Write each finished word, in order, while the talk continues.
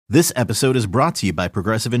This episode is brought to you by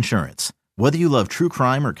Progressive Insurance. Whether you love true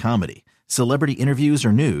crime or comedy, celebrity interviews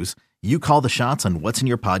or news, you call the shots on what's in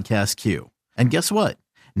your podcast queue. And guess what?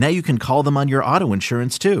 Now you can call them on your auto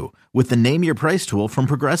insurance too with the Name Your Price tool from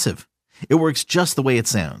Progressive. It works just the way it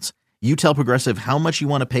sounds. You tell Progressive how much you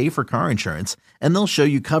want to pay for car insurance, and they'll show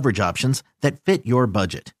you coverage options that fit your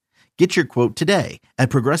budget. Get your quote today at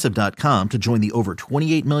Progressive.com to join the over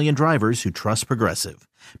 28 million drivers who trust Progressive.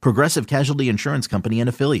 Progressive Casualty Insurance Company and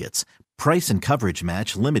Affiliates. Price and coverage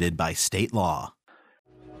match limited by state law.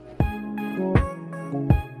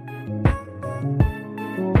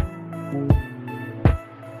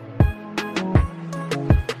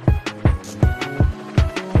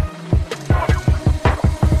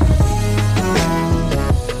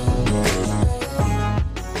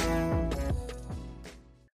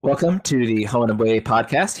 Welcome to the Home and Away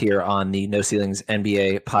podcast here on the No Ceilings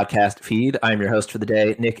NBA podcast feed. I'm your host for the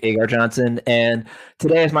day, Nick Agar-Johnson, and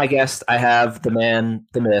today as my guest, I have the man,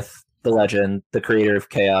 the myth, the legend, the creator of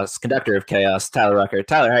chaos, conductor of chaos, Tyler Rucker.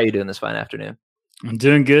 Tyler, how are you doing this fine afternoon? I'm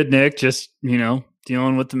doing good, Nick. Just,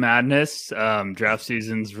 dealing with the madness. Draft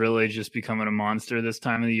season's really just becoming a monster this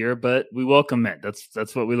time of the year, but we welcome it.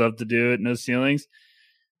 That's what we love to do at No Ceilings.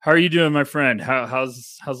 How are you doing, my friend?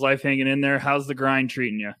 How's life hanging in there? How's the grind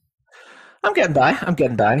treating you? I'm getting by.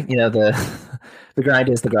 The grind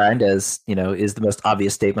is the grind, as is the most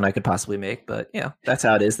obvious statement I could possibly make. But that's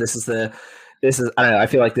how it is. This is I don't know. I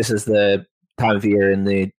feel like this is the time of year in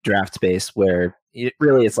the draft space where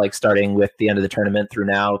it's like starting with the end of the tournament through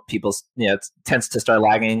now. People, it tends to start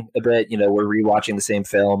lagging a bit. We're rewatching the same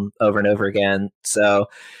film over and over again. So,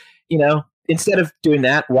 instead of doing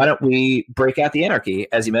that, why don't we break out the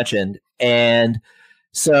Anarchy, as you mentioned? And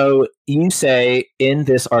so you say in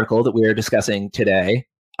this article that we are discussing today,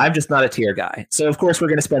 I'm just not a tier guy. So, of course, we're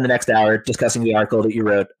going to spend the next hour discussing the article that you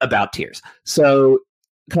wrote about tiers. So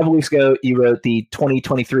a couple weeks ago, you wrote the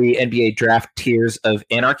 2023 NBA Draft Tiers of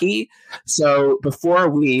Anarchy. So before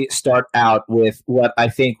we start out with what I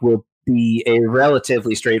think will be a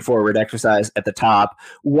relatively straightforward exercise at the top,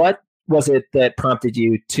 what was it that prompted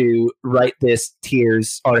you to write this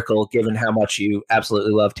tiers article, given how much you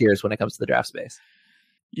absolutely love tiers when it comes to the draft space?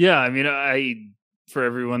 Yeah, for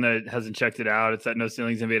everyone that hasn't checked it out, it's at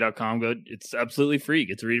noceilingsnba.com. It's absolutely free.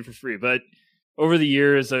 Get to read it for free. But over the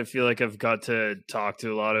years, I feel like I've got to talk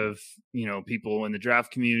to a lot of, people in the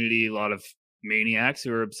draft community, a lot of maniacs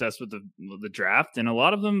who are obsessed with the draft, and a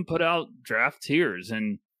lot of them put out draft tiers.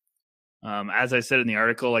 And as I said in the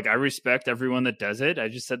article, I respect everyone that does it. I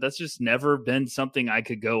just said that's just never been something I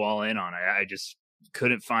could go all in on. I just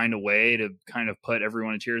couldn't find a way to kind of put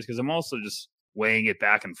everyone in tiers because I'm also just weighing it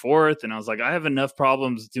back and forth. And I was like, I have enough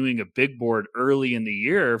problems doing a big board early in the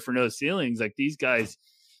year for No Ceilings. Like, these guys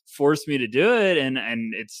forced me to do it, and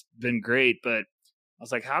it's been great. But I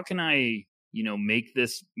was like, how can I, make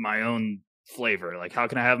this my own flavor? Like, how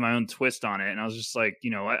can I have my own twist on it? And I was just like,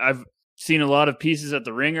 I've seen a lot of pieces at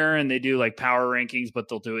the Ringer, and they do like power rankings, but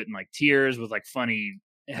they'll do it in like tiers with like funny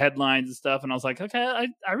headlines and stuff. And I was like, okay,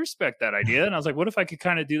 I respect that idea. And I was like, what if I could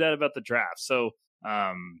kind of do that about the draft? So,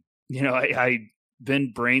 I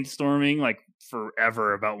been brainstorming like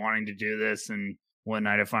forever about wanting to do this. And one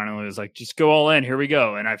night I finally was like, just go all in, here we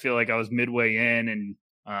go. And I feel like I was midway in and,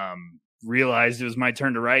 realized it was my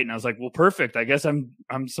turn to write. And I was like, well, perfect. I guess I'm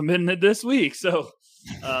submitting it this week. So,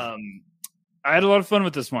 I had a lot of fun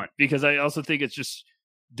with this one because I also think it's just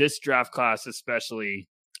this draft class, especially,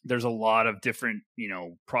 there's a lot of different,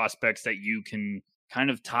 prospects that you can kind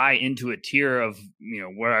of tie into a tier of,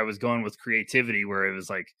 where I was going with creativity, where it was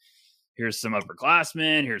like, here's some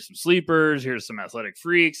upperclassmen, here's some sleepers, here's some athletic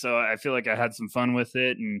freaks. So I feel like I had some fun with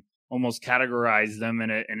it and almost categorized them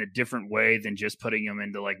in a different way than just putting them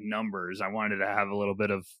into like numbers. I wanted to have a little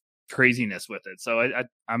bit of craziness with it. So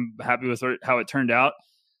I'm happy with how it turned out.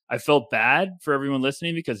 I felt bad for everyone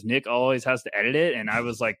listening because Nick always has to edit it. And I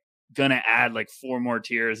was like, going to add like 4 more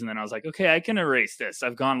tiers. And then I was like, okay, I can erase this.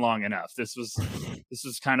 I've gone long enough. This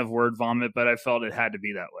was kind of word vomit, but I felt it had to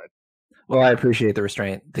be that way. Well, I appreciate the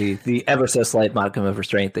restraint, the ever so slight modicum of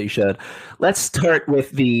restraint that you showed. Let's start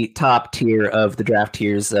with the top tier of the draft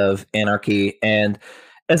tiers of Anarchy. And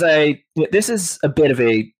this is a bit of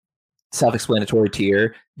a self-explanatory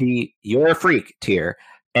tier, the You're a Freak tier.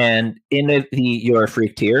 And in the You're a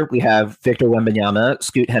Freak tier, we have Victor Wembanyama,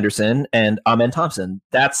 Scoot Henderson, and Amen Thompson.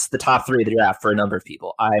 That's the top 3 of the draft for a number of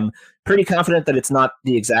people. I'm pretty confident that it's not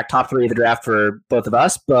the exact top 3 of the draft for both of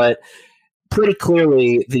us, but pretty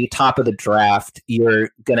clearly the top of the draft, you're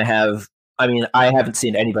going to have, I haven't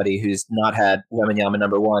seen anybody who's not had Wembanyama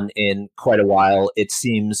number 1 in quite a while. It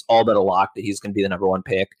seems all but a lock that he's going to be the number 1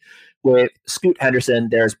 pick. with Scoot Henderson,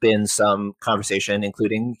 there's been some conversation,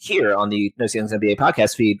 including here on the No Ceilings NBA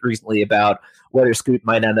podcast feed recently, about whether Scoot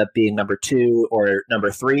might end up being number 2 or number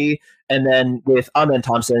 3. And then with Amen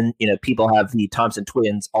Thompson, people have the Thompson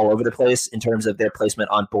twins all over the place in terms of their placement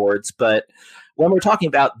on boards. But when we're talking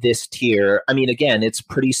about this tier, I mean, again, it's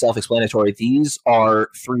pretty self-explanatory. These are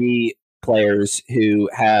 3 players who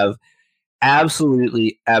have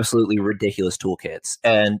absolutely ridiculous toolkits.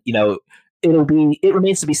 And, it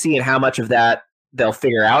remains to be seen how much of that they'll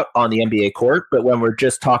figure out on the NBA court. But when we're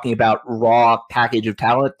just talking about raw package of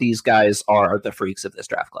talent, these guys are the freaks of this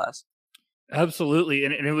draft class. Absolutely.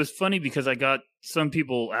 And it was funny because I got some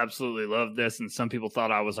people absolutely loved this, and some people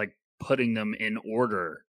thought I was like putting them in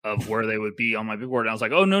order of where they would be on my big board. And I was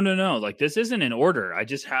like, oh, no. Like, this isn't in order. I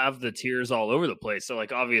just have the tiers all over the place. So,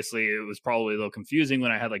 like, obviously it was probably a little confusing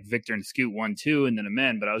when I had like Victor and Scoot 1, 2, and then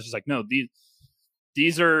Amen. But I was just like, no,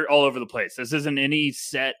 these are all over the place. This isn't any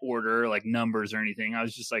set order, like numbers or anything. I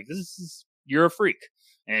was just like, you're a freak.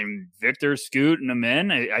 And Victor, Scoot, and Amen,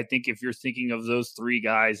 I think if you're thinking of those 3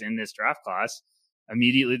 guys in this draft class,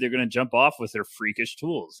 immediately they're going to jump off with their freakish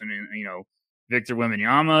tools. And, Victor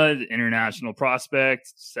Wembanyama, international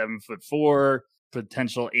prospect, 7'4",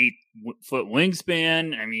 potential 8-foot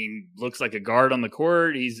wingspan. I mean, looks like a guard on the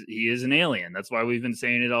court. He is an alien. That's why we've been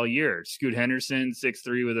saying it all year. Scoot Henderson,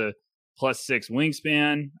 6'3" with a +6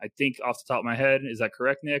 wingspan. I think off the top of my head. Is that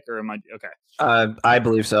correct, Nick? Or am I okay? I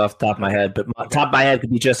believe so off the top of my head, but top of my head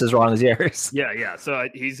could be just as wrong as yours. Yeah. So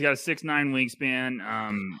he's got a 6'9"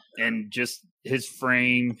 wingspan, and just his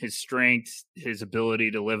frame, his strength, his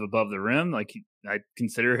ability to live above the rim. Like, I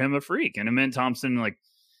consider him a freak. And Amen Thompson, like,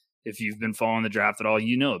 if you've been following the draft at all,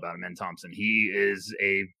 you know about Amen Thompson. He is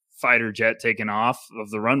a fighter jet taking off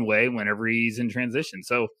of the runway whenever he's in transition.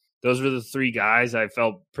 So those were the 3 guys I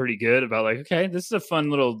felt pretty good about. Like, okay, this is a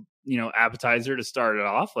fun little, appetizer to start it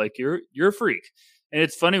off. Like, you're a freak. And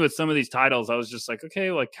it's funny with some of these titles, I was just like,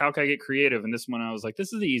 okay, like, how can I get creative? And this one, I was like,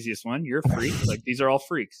 this is the easiest one. You're a freak. Like, these are all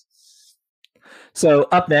freaks. So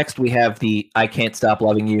up next, we have the I Can't Stop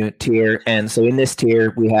Loving You tier. And so in this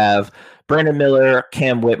tier, we have Brandon Miller,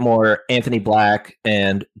 Cam Whitmore, Anthony Black,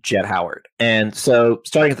 and Jett Howard. And so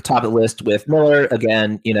starting at the top of the list with Miller,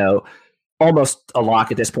 again, almost a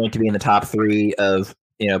lock at this point to be in the top 3 of,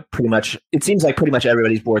 pretty much, it seems like pretty much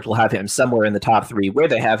everybody's boards will have him somewhere in the top 3. Where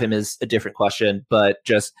they have him is a different question, but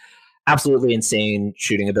just absolutely insane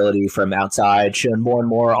shooting ability from outside, shown more and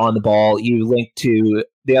more on the ball. You link to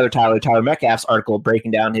the other Tyler Metcalf's article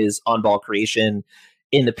breaking down his on-ball creation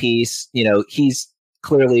in the piece. He's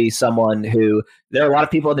clearly someone who, there are a lot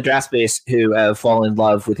of people in the draft space who have fallen in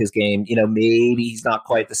love with his game. Maybe he's not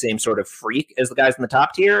quite the same sort of freak as the guys in the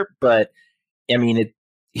top tier, but I mean,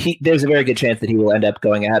 there's a very good chance that he will end up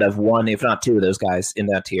going ahead of 1, if not 2 of those guys in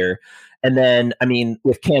that tier. And then, I mean,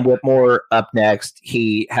 with Cam Whitmore up next,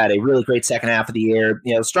 he had a really great second half of the year.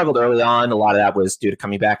 Struggled early on. A lot of that was due to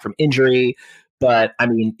coming back from injury. But I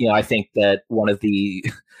mean, I think that one of the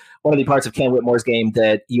parts of Cam Whitmore's game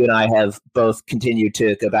that you and I have both continued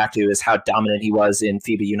to go back to is how dominant he was in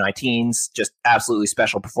FIBA U19s. Just absolutely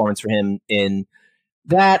special performance for him in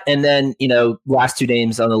that. And then, last 2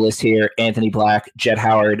 names on the list here, Anthony Black, Jett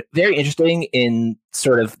Howard. Very interesting in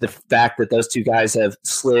sort of the fact that those 2 guys have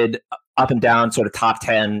slid up and down sort of top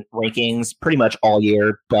 10 rankings pretty much all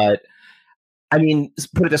year. But I mean,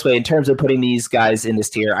 put it this way, in terms of putting these guys in this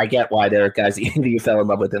tier, I get why there are guys that you fell in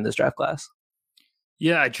love with in this draft class.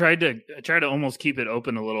 Yeah, I tried to almost keep it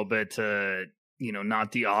open a little bit to,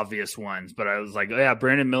 not the obvious ones, but I was like, oh, yeah,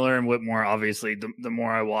 Brandon Miller and Whitmore, obviously, the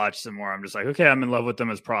more I watch, the more I'm just like, okay, I'm in love with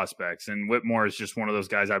them as prospects. And Whitmore is just one of those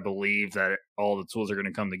guys I believe that all the tools are going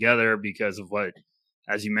to come together because of what,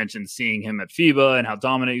 as you mentioned, seeing him at FIBA and how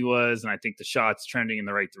dominant he was. And I think the shot's trending in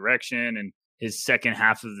the right direction. And his second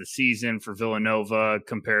half of the season for Villanova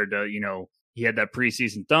compared to, he had that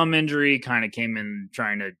preseason thumb injury, kind of came in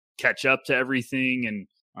trying to catch up to everything. And,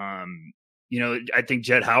 I think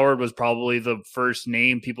Jett Howard was probably the first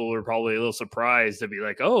name people were probably a little surprised to be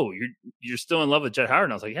like, oh, you're still in love with Jett Howard.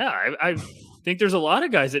 And I was like, yeah, I think there's a lot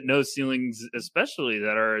of guys at No Ceilings, especially,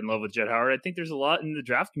 that are in love with Jett Howard. I think there's a lot in the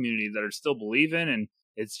draft community that are still believing. And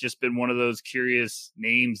it's just been one of those curious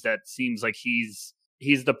names that seems like he's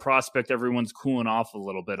the prospect everyone's cooling off a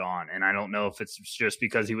little bit on. And I don't know if it's just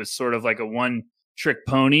because he was sort of like a one-trick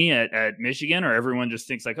pony at Michigan, or everyone just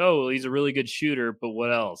thinks like, oh, well, he's a really good shooter, but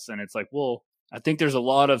what else? And it's like, well, I think there's a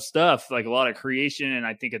lot of stuff, like a lot of creation. And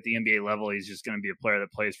I think at the NBA level, he's just going to be a player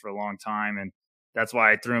that plays for a long time. And that's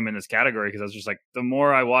why I threw him in this category, because I was just like, the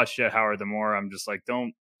more I watch Jett Howard, the more I'm just like,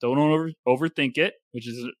 don't overthink it, which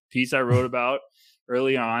is a piece I wrote about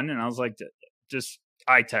early on. And I was like, just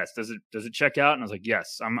eye test. Does it check out? And I was like,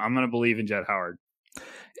 yes, I'm going to believe in Jett Howard.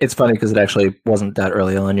 It's funny because it actually wasn't that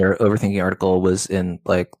early on. Your overthinking article was in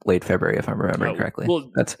like late February, if I'm remembering correctly. Well,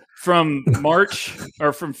 that's from March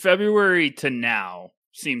or from February to now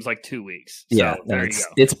seems like 2 weeks. So yeah, there you go.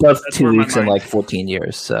 It's both 2 weeks and like 14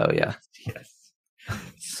 years. So yeah. Yes.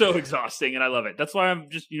 So exhausting, and I love it. That's why I'm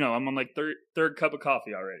just, I'm on like third cup of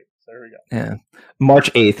coffee already. So here we go. Yeah.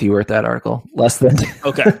 March 8th, you wrote that article. Less than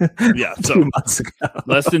okay. Yeah. So 2 months ago.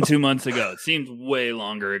 Less than 2 months ago. It seems way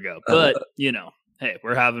longer ago. But, hey,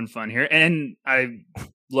 we're having fun here. And I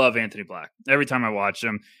love Anthony Black. Every time I watch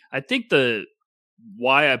him, I think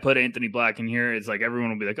why I put Anthony Black in here is like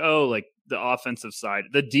everyone will be like, oh, like the offensive side.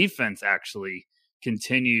 The defense actually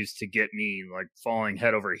continues to get me like falling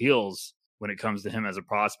head over heels when it comes to him as a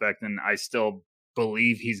prospect. And I still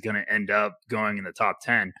believe he's going to end up going in the top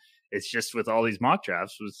 10. It's just with all these mock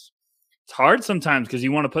drafts, it's hard sometimes because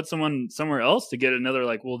you want to put someone somewhere else to get another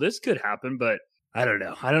like, well, this could happen, but I don't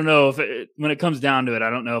know. I don't know if when it comes down to it, I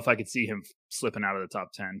don't know if I could see him slipping out of the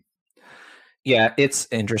top 10. Yeah, it's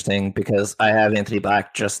interesting because I have Anthony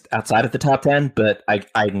Black just outside of the top 10, but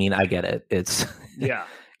I mean, I get it. It's yeah.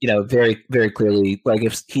 Very, very clearly, like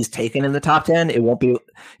if he's taken in the top 10, it won't be,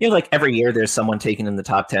 like every year there's someone taken in the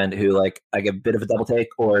top 10 who like a bit of a double take,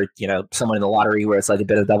 or, someone in the lottery where it's like a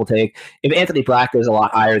bit of a double take. If Anthony Black goes a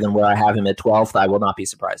lot higher than where I have him at 12th, I will not be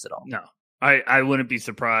surprised at all. No, I wouldn't be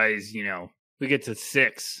surprised, we get to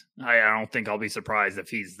 6. I don't think I'll be surprised if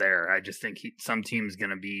he's there. I just think some team's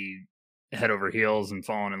going to be head over heels and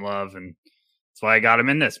falling in love. And that's why I got him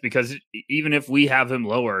in this, because even if we have him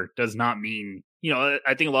lower, does not mean,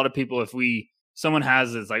 I think a lot of people, if someone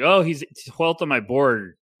has it's like, oh, he's 12th on my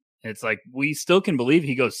board. It's like, we still can believe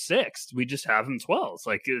he goes 6th. We just have him 12th.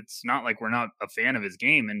 Like, it's not like we're not a fan of his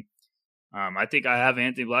game. And I think I have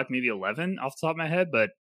Anthony Black maybe 11 off the top of my head,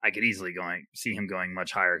 but I could easily see him going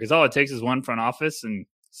much higher, because all it takes is one front office and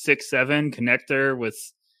 6'7" connector with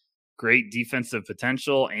great defensive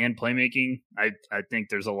potential and playmaking. I think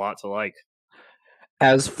there's a lot to like.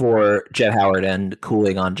 As for Jett Howard and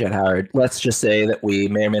cooling on Jett Howard, let's just say that we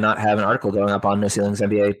may or may not have an article going up on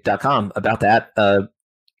NoCeilingsNBA.com about that,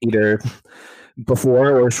 either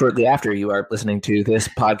before or shortly after you are listening to this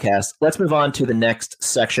podcast. Let's move on to the next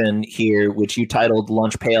section here, which you titled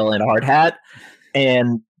Lunch Pail and Hard Hat.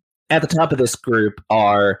 And at the top of this group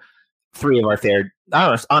are 3 of our favorite,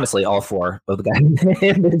 honestly, all 4 of the guys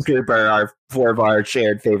in this group are 4 of our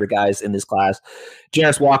shared favorite guys in this class.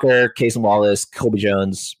 Jarace Walker, Cason Wallace, Colby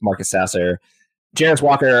Jones, Marcus Sasser. Jarace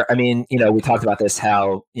Walker, I mean, we talked about this,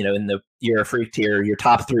 how, in the You're a Freak tier, your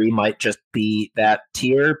top 3 might just be that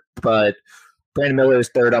tier, but Brandon Miller is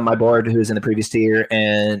 3rd on my board, who's in the previous tier,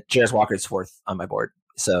 and Jarace Walker is 4th on my board,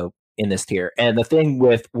 so in this tier. And the thing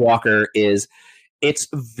with Walker is, it's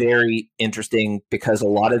very interesting because a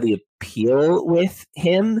lot of the appeal with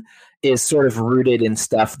him is sort of rooted in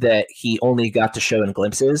stuff that he only got to show in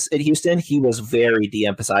glimpses at Houston. He was very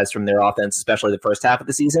de-emphasized from their offense, especially the first half of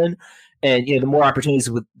the season. And, the more opportunities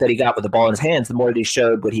that he got with the ball in his hands, the more that he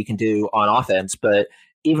showed what he can do on offense. But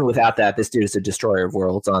even without that, this dude is a destroyer of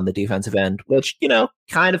worlds on the defensive end, which,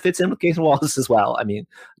 kind of fits in with Cason Wallace as well. I mean,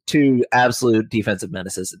 2 absolute defensive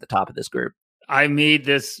menaces at the top of this group. I made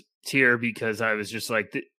this tier because I was just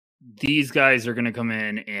like, these guys are going to come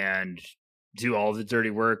in and do all the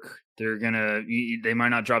dirty work. They might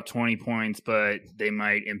not drop 20 points, but they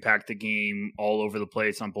might impact the game all over the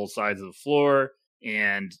place on both sides of the floor.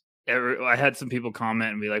 And I had some people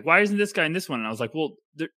comment and be like, why isn't this guy in this one? And I was like, well,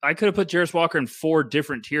 I could have put Jarace Walker in 4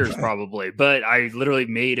 different tiers probably, but I literally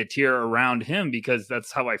made a tier around him because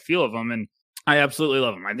that's how I feel of him. And I absolutely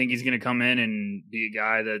love him. I think he's going to come in and be a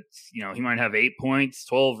guy that's, he might have 8 points,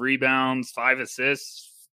 12 rebounds, 5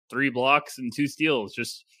 assists, 3 blocks, and 2 steals,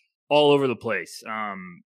 just all over the place.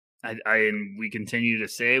 And we continue to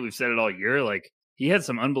say, we've said it all year, like, he had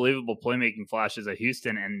some unbelievable playmaking flashes at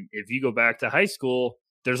Houston. And if you go back to high school,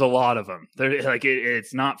 there's a lot of them.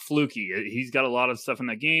 It's not fluky. He's got a lot of stuff in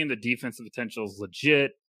that game. The defensive potential is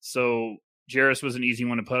legit. So Jarace was an easy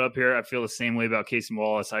one to put up here. I feel the same way about Cason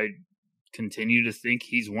Wallace. I continue to think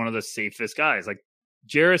he's one of the safest guys. Like,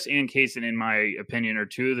 Jarace and Cason, in my opinion, are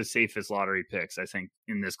 2 of the safest lottery picks, I think,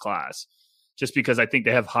 in this class, just because I think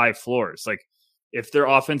they have high floors. Like, if their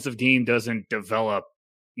offensive game doesn't develop,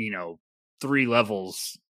 3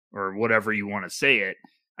 levels or whatever you want to say it,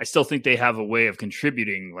 I still think they have a way of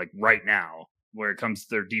contributing, like, right now, where it comes to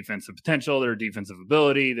their defensive potential, their defensive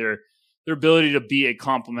ability, their ability to be a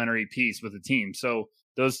complementary piece with the team. So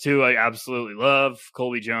those 2 I absolutely love.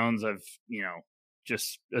 Colby Jones, I've,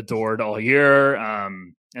 just adored all year.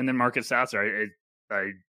 And then Marcus Sasser,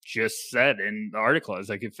 I just said in the article. It's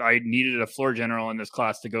like, if I needed a floor general in this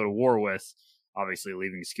class to go to war with, obviously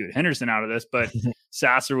leaving Scoot Henderson out of this, but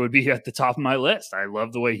Sasser would be at the top of my list. I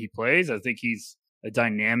love the way he plays. I think he's a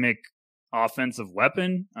dynamic offensive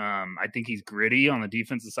weapon. I think he's gritty on the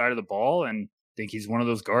defensive side of the ball, and I think he's one of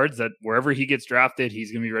those guards that wherever he gets drafted,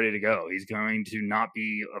 he's going to be ready to go. He's going to not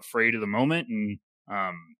be afraid of the moment, and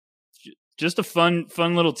just a fun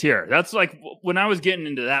little tier. That's like when I was getting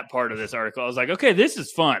into that part of this article, I was like, okay, this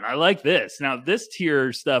is fun. I like this. Now this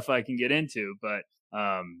tier stuff I can get into, but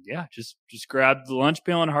just grab the lunch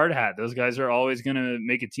pail and hard hat. Those guys are always going to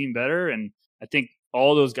make a team better, and I think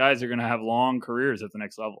all those guys are going to have long careers at the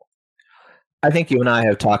next level. I think you and I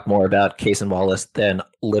have talked more about Case and Wallace than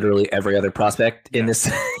literally every other prospect in this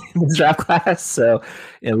draft class. So,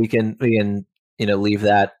 we can leave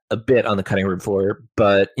that a bit on the cutting room floor.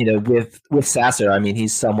 But with Sasser, I mean,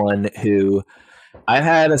 he's someone who I've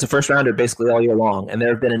had as a first rounder basically all year long, and there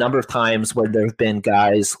have been a number of times where there have been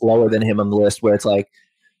guys lower than him on the list where it's like,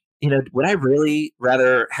 would I really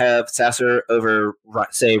rather have Sasser over,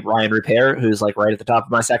 say, Ryan Repair, who's like right at the top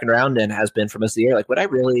of my second round and has been for most of the year? Like, would I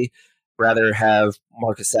really rather have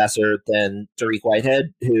Marcus Sasser than Tariq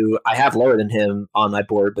Whitehead, who I have lower than him on my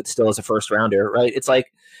board, but still as a first rounder, right? It's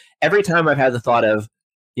like every time I've had the thought of,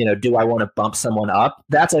 do I want to bump someone up?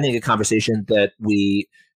 That's, I think, a conversation that we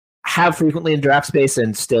have frequently in draft space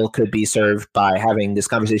and still could be served by having this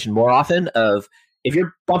conversation more often of, if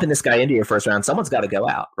you're bumping this guy into your first round, someone's got to go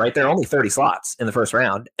out, right? There are only 30 slots in the first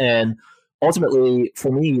round. And ultimately,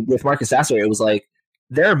 for me, with Marcus Sasser, it was like,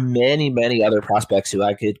 there are many, many other prospects who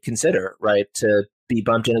I could consider, right, to be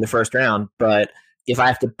bumped into the first round. But if I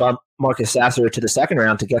have to bump Marcus Sasser to the second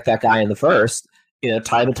round to get that guy in the first,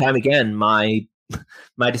 time and time again, my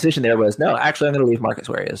decision there was, no, actually, I'm going to leave Marcus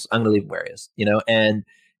where he is. I'm going to leave him where he is, and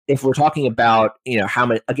if we're talking about, how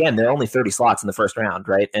many, again, there are only 30 slots in the first round,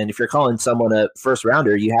 right? And if you're calling someone a first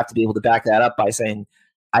rounder, you have to be able to back that up by saying,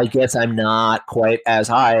 I guess I'm not quite as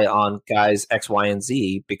high on guys X, Y, and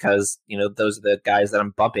Z because, those are the guys that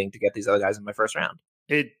I'm bumping to get these other guys in my first round.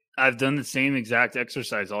 I've done the same exact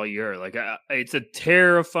exercise all year. Like, it's a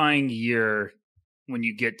terrifying year when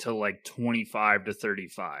you get to like 25 to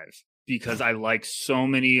 35 because I like so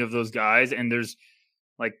many of those guys, and there's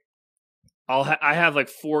like, I have like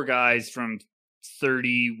 4 guys from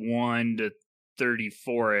 31 to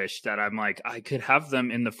 34-ish that I'm like, I could have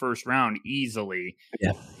them in the first round easily.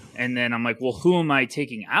 Yeah. And then I'm like, well, who am I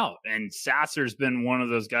taking out? And Sasser's been one of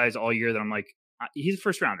those guys all year that I'm like, he's a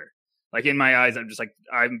first rounder. Like, in my eyes, I'm just like,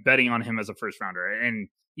 I'm betting on him as a first rounder. And,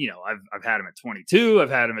 I've had him at 22. I've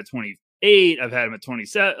had him at 28. I've had him at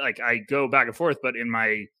 27. Like, I go back and forth, but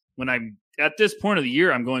when I'm at this point of the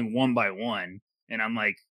year, I'm going one by one, and I'm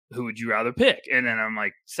like, who would you rather pick? And then I'm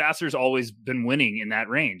like, Sasser's always been winning in that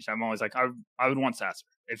range. I'm always like, I would want Sasser.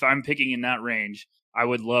 If I'm picking in that range, I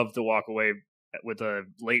would love to walk away with a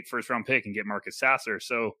late first round pick and get Marcus Sasser.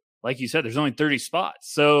 So like you said, there's only 30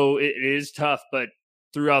 spots. So it is tough, but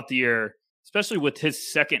throughout the year, especially with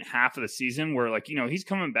his second half of the season where he's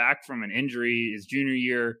coming back from an injury his junior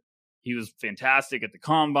year. He was fantastic at the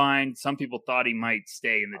combine. Some people thought he might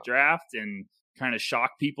stay in the draft and kind of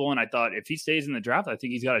shock people. And I thought if he stays in the draft, I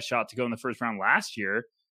think he's got a shot to go in the first round last year.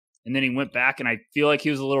 And then he went back, and I feel like he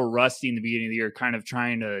was a little rusty in the beginning of the year, kind of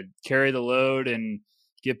trying to carry the load and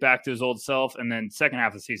get back to his old self. And then second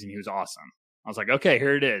half of the season, he was awesome. I was like, okay,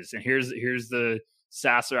 here it is. And here's the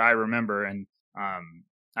Sasser I remember. And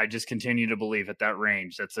I just continue to believe at that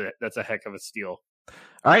range. That's a heck of a steal.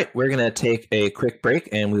 All right, we're going to take a quick break,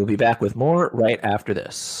 and we'll be back with more right after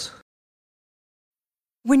this.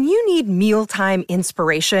 When you need mealtime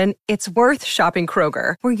inspiration, it's worth shopping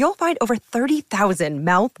Kroger, where you'll find over 30,000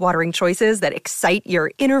 mouth-watering choices that excite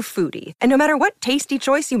your inner foodie. And no matter what tasty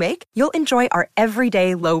choice you make, you'll enjoy our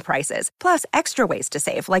everyday low prices, plus extra ways to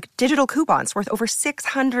save, like digital coupons worth over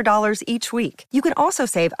 $600 each week. You can also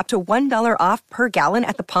save up to $1 off per gallon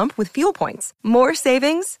at the pump with fuel points. More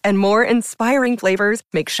savings and more inspiring flavors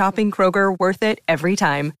make shopping Kroger worth it every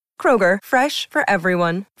time. Kroger, fresh for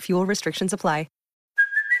everyone. Fuel restrictions apply.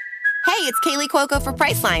 Hey, it's Kaylee Cuoco for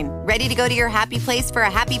Priceline. Ready to go to your happy place for a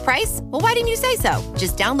happy price? Well, why didn't you say so?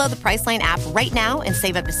 Just download the Priceline app right now and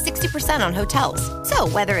save up to 60% on hotels. So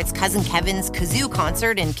whether it's Cousin Kevin's Kazoo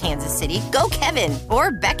Concert in Kansas City, go Kevin,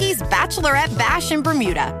 or Becky's Bachelorette Bash in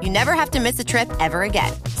Bermuda, you never have to miss a trip ever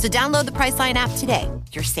again. So download the Priceline app today.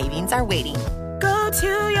 Your savings are waiting. Go to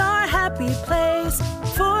your happy place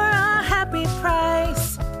for a happy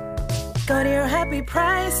price. Go to your happy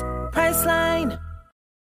price, Priceline.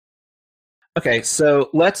 Okay, so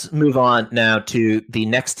let's move on now to the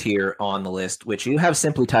next tier on the list, which you have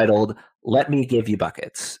simply titled let me give you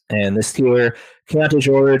buckets. And this tier, Keontae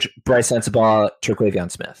George, Bryce Sensabaugh,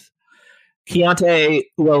 Terquavion Smith. Keontae,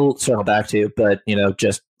 we'll circle back to, but,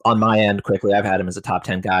 just on my end quickly, I've had him as a top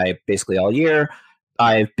 10 guy basically all year.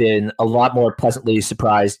 I've been a lot more pleasantly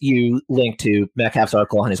surprised. You linked to Metcalf's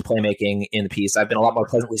article on his playmaking in the piece. I've been a lot more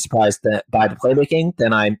pleasantly surprised by the playmaking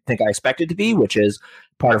than I think I expected to be, which is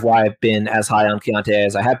part of why I've been as high on Keontae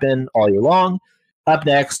as I have been all year long. Up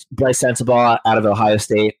next, Bryce Sensabaugh out of Ohio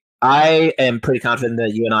State. I am pretty confident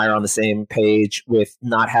that you and I are on the same page with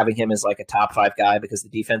not having him as like a top 5 guy because the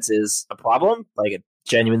defense is a problem, like a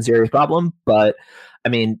genuine serious problem. But I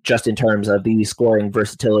mean, just in terms of the scoring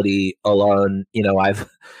versatility alone,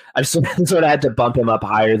 I've sort of had to bump him up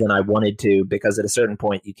higher than I wanted to because at a certain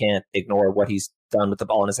point you can't ignore what he's done with the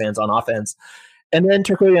ball in his hands on offense. And then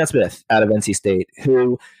Terquavion Smith out of NC State,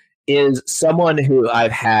 who is someone who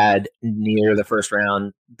I've had near the first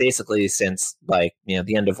round basically since the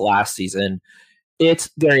end of last season.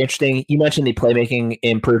 It's very interesting. You mentioned the playmaking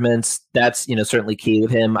improvements. That's, certainly key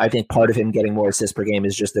with him. I think part of him getting more assists per game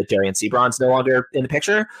is just that Darian Sebron's no longer in the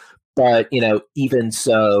picture. But, even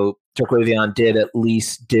so, Terquavion did at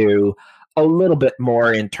least do a little bit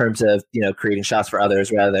more in terms of, creating shots for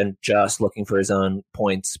others rather than just looking for his own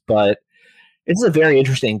points. But it's a very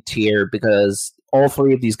interesting tier because all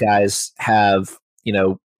three of these guys have,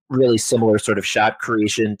 really similar sort of shot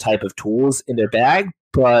creation type of tools in their bag,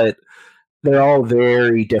 but they're all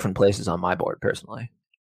very different places on my board personally.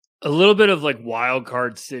 A little bit of like wild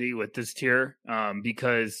card city with this tier,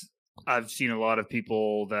 because I've seen a lot of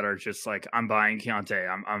people that are just like, I'm buying Keontae.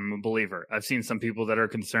 I'm a believer. I've seen some people that are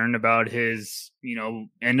concerned about his,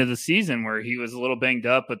 end of the season where he was a little banged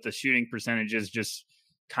up, but the shooting percentages just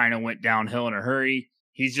kind of went downhill in a hurry.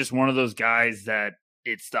 He's just one of those guys that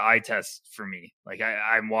it's the eye test for me. Like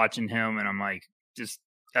I'm watching him and I'm like, just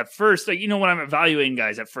at first, like, when I'm evaluating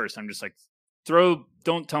guys at first, I'm just like,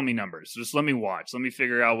 don't tell me numbers. Just let me watch. Let me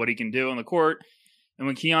figure out what he can do on the court. And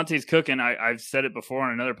when Keontae's cooking, I've said it before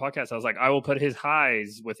on another podcast. I was like, I will put his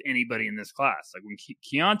highs with anybody in this class. Like when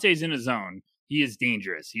Keontae's in his zone, he is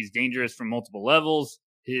dangerous. He's dangerous from multiple levels.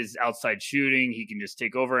 His outside shooting, he can just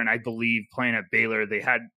take over. And I believe playing at Baylor, they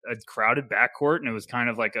had a crowded backcourt, and it was kind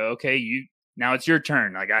of like, now it's your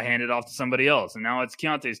turn. Like I handed off to somebody else, and now it's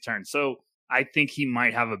Keontae's turn. So I think he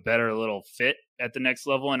might have a better little fit at the next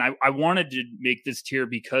level. And I wanted to make this tier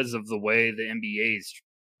because of the way the NBA is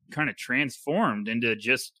kind of transformed into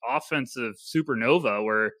just offensive supernova,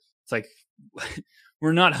 where it's like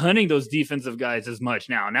we're not hunting those defensive guys as much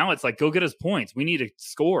now. Now it's like, go get us points. We need to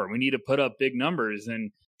score. We need to put up big numbers.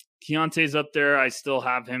 And Keontae's up there. I still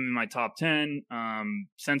have him in my top 10.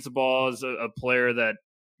 Sensabaugh is a player that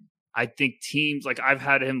I think teams, like I've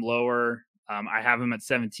had him lower. I have him at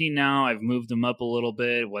 17 now. I've moved him up a little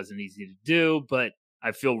bit. It wasn't easy to do, but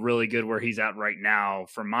I feel really good where he's at right now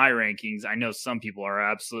for my rankings. I know some people are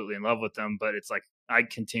absolutely in love with him, but it's like I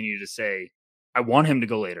continue to say I want him to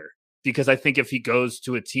go later because I think if he goes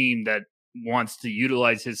to a team that wants to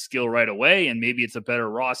utilize his skill right away and maybe it's a better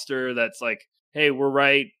roster that's like, hey, we're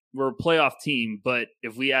a playoff team, but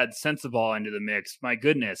if we add Sensabaugh into the mix, my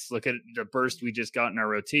goodness, look at the burst we just got in our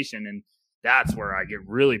rotation. And that's where I get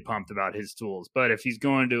really pumped about his tools. But if he's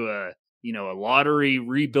going to a lottery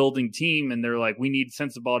rebuilding team and they're like, we need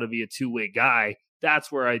Sensabaugh to be a two-way guy,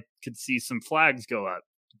 that's where I could see some flags go up.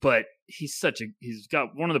 But he's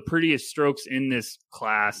got one of the prettiest strokes in this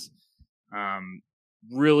class.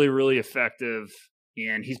 Really, really effective.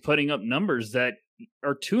 And he's putting up numbers that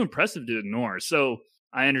are too impressive to ignore. So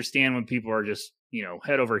I understand when people are just,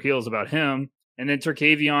 head over heels about him. And then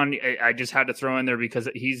Terquavion, I just had to throw in there because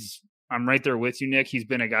I'm right there with you, Nick. He's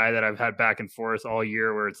been a guy that I've had back and forth all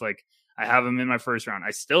year where it's like, I have him in my first round.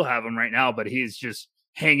 I still have him right now, but he's just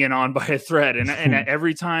hanging on by a thread. And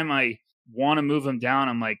every time I want to move him down,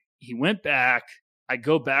 I'm like, he went back. I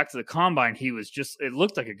go back to the combine. He was it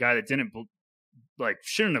looked like a guy that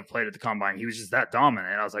shouldn't have played at the combine. He was just that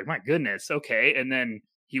dominant. I was like, my goodness. Okay. And then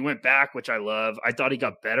he went back, which I love. I thought he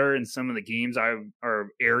got better in some of the games or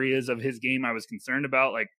areas of his game I was concerned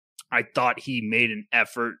about. Like I thought he made an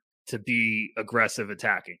effort to be aggressive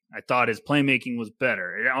attacking. I thought his playmaking was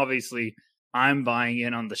better. And obviously, I'm buying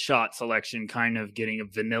in on the shot selection, kind of getting a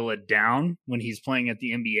vanilla down when he's playing at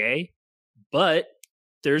the NBA. But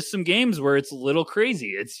there's some games where it's a little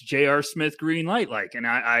crazy. It's J.R. Smith green light like. And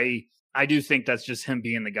I do think that's just him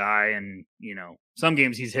being the guy. And, some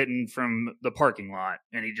games he's hitting from the parking lot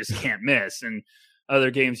and he just can't miss. And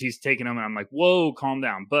other games he's taking them and I'm like, whoa, calm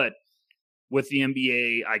down. But with the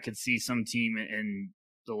NBA, I could see some team in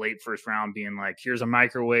the late first round being like, here's a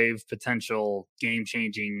microwave potential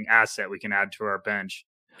game-changing asset we can add to our bench.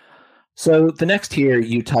 So the next tier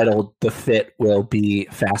you titled The Fit will be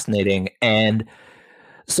fascinating. And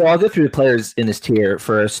so I'll go through the players in this tier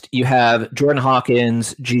first. You have Jordan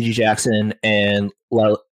Hawkins, Gigi Jackson, and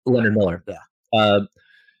Leonard Miller. Yeah.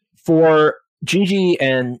 For Gigi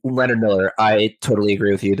and Leonard Miller, I totally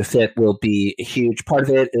agree with you. The fit will be a huge part of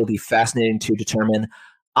it. It'll be fascinating to determine.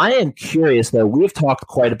 I am curious, though. We've talked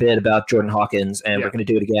quite a bit about Jordan Hawkins, and we're going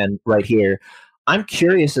to do it again right here. I'm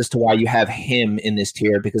curious as to why you have him in this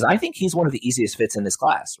tier, because I think he's one of the easiest fits in this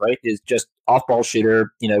class, right? Is just off-ball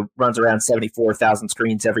shooter, runs around 74,000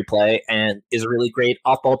 screens every play, and is a really great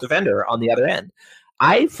off-ball defender on the other end.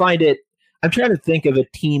 I'm trying to think of a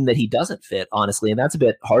team that he doesn't fit, honestly, and that's a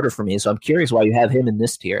bit harder for me. So I'm curious why you have him in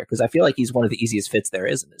this tier, because I feel like he's one of the easiest fits there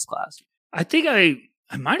is in this class. I think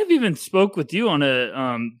I might have even spoke with you on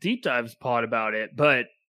a deep dives pod about it, but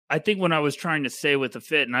I think when I was trying to say with the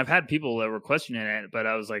fit, and I've had people that were questioning it, but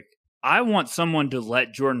I was like, I want someone to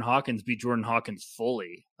let Jordan Hawkins be Jordan Hawkins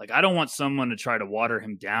fully. Like, I don't want someone to try to water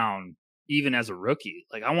him down, even as a rookie.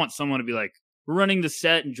 Like, I want someone to be like, we're running the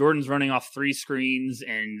set and Jordan's running off 3 screens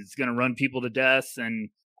and it's going to run people to death and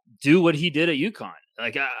do what he did at UConn.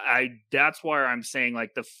 Like, that's why I'm saying,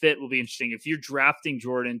 like, the fit will be interesting. If you're drafting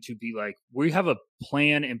Jordan to be like, we have a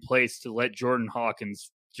plan in place to let Jordan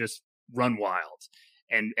Hawkins just run wild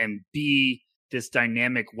and be this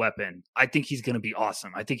dynamic weapon, I think he's going to be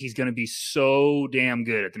awesome. I think he's going to be so damn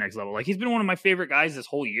good at the next level. Like, he's been one of my favorite guys this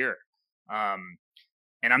whole year.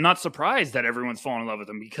 And I'm not surprised that everyone's fallen in love with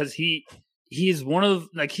him, because he's one of,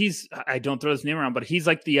 like, I don't throw his name around, but he's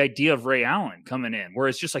like the idea of Ray Allen coming in, where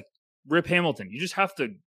it's just like Rip Hamilton. You just have to,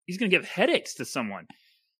 he's going to give headaches to someone.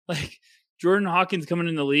 Like, Jordan Hawkins coming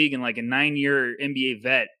in the league and like a 9-year NBA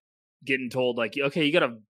vet getting told, like, okay, you got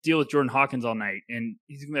to deal with Jordan Hawkins all night. And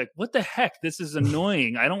he's gonna be like, what the heck? This is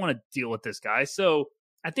annoying. I don't want to deal with this guy. So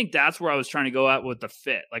I think that's where I was trying to go at with the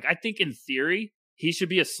fit. Like, I think in theory, he should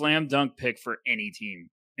be a slam dunk pick for any team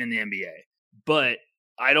in the NBA. But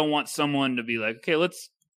I don't want someone to be like, okay, let's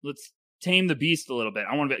tame the beast a little bit.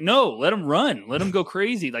 I want to be like, no, let him run. Let him go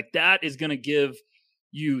crazy. Like, that is going to give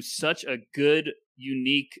you such a good,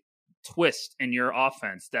 unique twist in your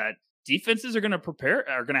offense that defenses are going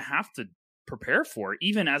to have to prepare for,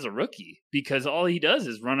 even as a rookie, because all he does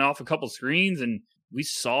is run off a couple screens, and we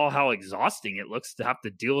saw how exhausting it looks to have to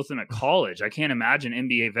deal with him at college. I can't imagine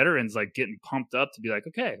NBA veterans like getting pumped up to be like,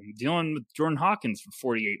 okay, I'm dealing with Jordan Hawkins for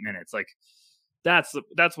 48 minutes. Like, that's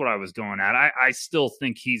what I was going at. I still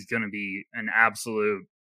think he's going to be an absolute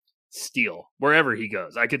steal wherever he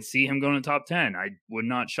goes. I could see him going to top 10. I would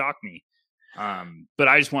not shock me. But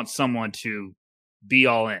I just want someone to be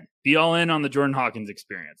all in on the Jordan Hawkins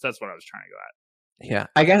experience. That's what I was trying to go at.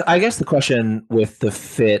 Yeah. I guess the question with the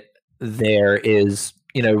fit there is,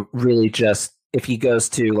 really just if he goes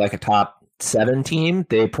to like a top 7 team,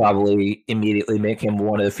 they probably immediately make him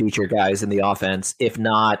one of the feature guys in the offense. If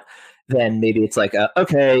not, then maybe it's like,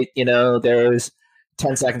 okay, there's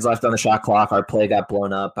 10 seconds left on the shot clock. Our play got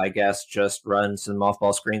blown up. I guess just run some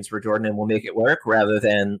off-ball screens for Jordan and we'll make it work, rather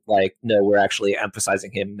than like, no, we're actually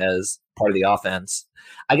emphasizing him as part of the offense.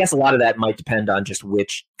 I guess a lot of that might depend on just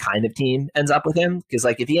which kind of team ends up with him. Because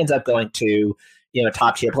like if he ends up going to, a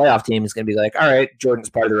top-tier playoff team, it's going to be like, all right, Jordan's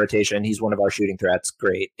part of the rotation. He's one of our shooting threats.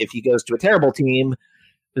 Great. If he goes to a terrible team,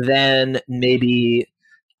 then maybe –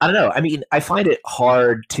 I don't know. I mean, I find it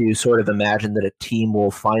hard to sort of imagine that a team will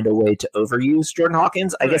find a way to overuse Jordan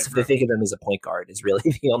Hawkins. I guess if they think of him as a point guard is really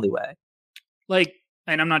the only way. Like,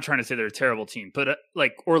 and I'm not trying to say they're a terrible team, but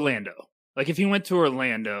like Orlando. Like, if he went to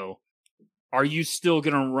Orlando, are you still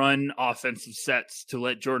going to run offensive sets to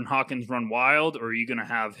let Jordan Hawkins run wild? Or are you going to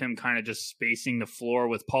have him kind of just spacing the floor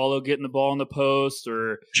with Paulo getting the ball in the post?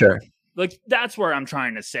 Or sure. Like, that's where I'm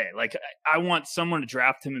trying to say. Like, I want someone to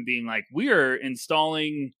draft him and being like, we are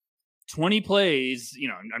installing 20 plays,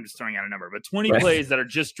 I'm just throwing out a number, but 20 plays that are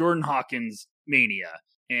just Jordan Hawkins mania.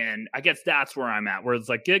 And I guess that's where I'm at, where it's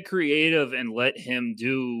like, get creative and let him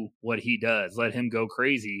do what he does. Let him go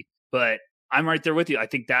crazy. But I'm right there with you. I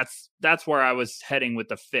think that's where I was heading with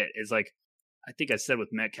the fit, is like, I think I said with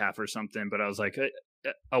Metcalf or something, but I was like,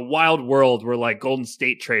 a wild world where like Golden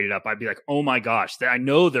State traded up, I'd be like, oh my gosh, I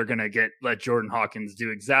know they're going to let Jordan Hawkins do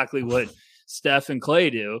exactly what Steph and Clay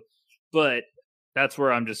do. But that's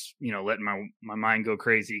where I'm just, letting my mind go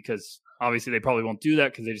crazy, because obviously they probably won't do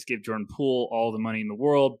that because they just gave Jordan Poole all the money in the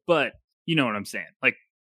world. But you know what I'm saying? Like,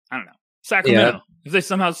 I don't know. Sacramento. Yeah. If they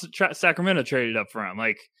somehow Sacramento traded up for him,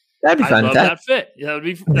 like, that'd be fun. I love that fit.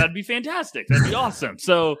 That'd be fantastic. That'd be awesome.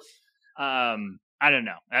 So, I don't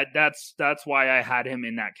know. That's why I had him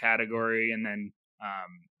in that category. And then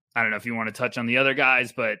I don't know if you want to touch on the other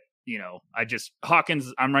guys, but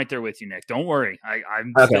Hawkins, I'm right there with you, Nick. Don't worry.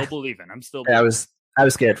 I'm still believing. I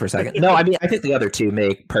was scared for a second. No, I mean, I think the other two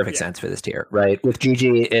make perfect sense for this tier, right? With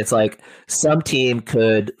Gigi, it's like some team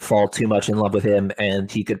could fall too much in love with him and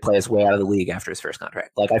he could play his way out of the league after his first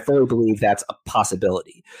contract. Like, I fully believe that's a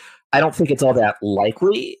possibility. I don't think it's all that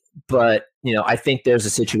likely, but, I think there's a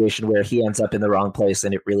situation where he ends up in the wrong place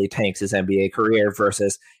and it really tanks his NBA career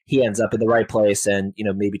versus he ends up in the right place and,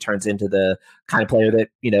 maybe turns into the kind of player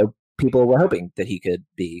that, people were hoping that he could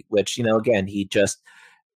be, which, again, he just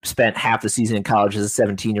spent half the season in college as a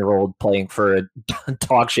 17-year-old playing for a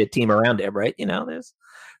dog shit team around him, right?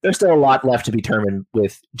 There's still a lot left to be determined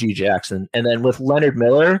with G Jackson. And then with Leonard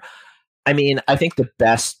Miller, I mean, I think the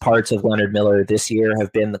best parts of Leonard Miller this year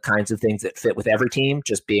have been the kinds of things that fit with every team,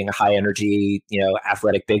 just being a high energy,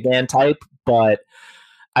 athletic big man type. But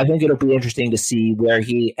I think it'll be interesting to see where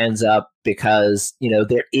he ends up because,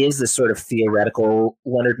 there is this sort of theoretical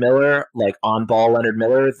Leonard Miller, like on ball Leonard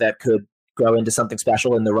Miller that could grow into something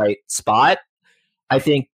special in the right spot. I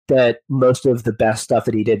think that most of the best stuff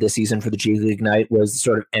that he did this season for the G League Ignite was the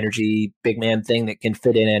sort of energy big man thing that can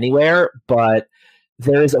fit in anywhere. But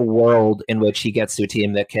there is a world in which he gets to a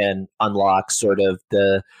team that can unlock sort of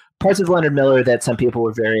the parts of Leonard Miller that some people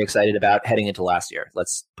were very excited about heading into last year.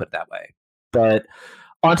 Let's put it that way. But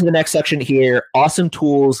on to the next section here. Awesome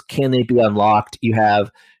tools. Can they be unlocked? You have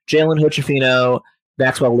Jalen Hood-Schifino,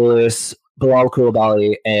 Maxwell Lewis, Bilal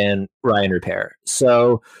Coulibaly, and Ryan Repair.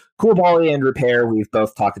 So Coulibaly and Repair we've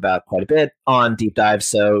both talked about quite a bit on Deep Dive,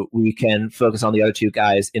 so we can focus on the other two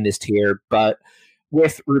guys in this tier. But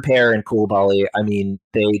with Repair and Coulibaly, I mean,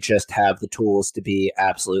 they just have the tools to be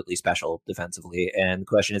absolutely special defensively. And the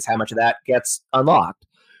question is how much of that gets unlocked.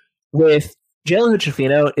 With Jalen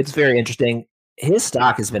Hood-Schifino, it's very interesting. His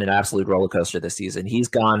stock has been an absolute roller coaster this season. He's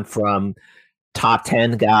gone from top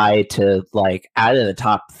 10 guy to like out of the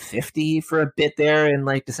top 50 for a bit there in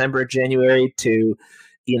like December, January to,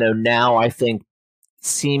 now I think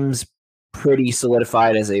seems pretty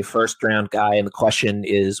solidified as a first round guy. And the question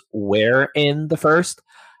is where in the first?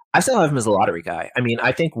 I still have him as a lottery guy. I mean,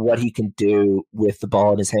 I think what he can do with the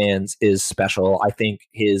ball in his hands is special. I think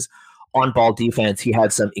his on-ball defense, he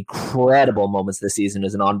had some incredible moments this season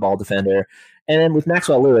as an on-ball defender. And then with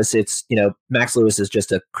Maxwell Lewis, it's, Max Lewis is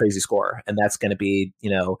just a crazy scorer. And that's going to be,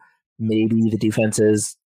 maybe the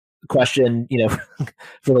defense's question,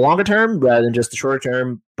 for the longer term rather than just the shorter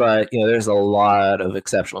term. But, there's a lot of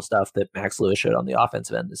exceptional stuff that Max Lewis showed on the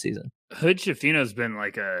offensive end this season. Hood-Schifino's been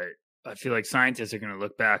I feel like scientists are going to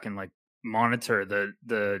look back and monitor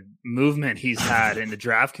the movement he's had in the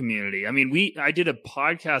draft community. I mean, I did a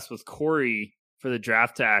podcast with Corey for the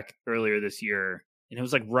Draft Tack earlier this year, and it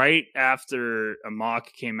was right after a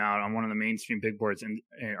mock came out on one of the mainstream big boards and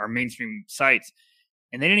our mainstream sites,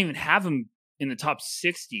 and they didn't even have him in the top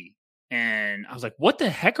 60. And I was like, what the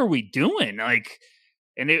heck are we doing?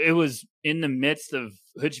 And it was in the midst of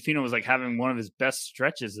Hood-Schifino was having one of his best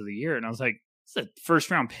stretches of the year. And I was like, it's a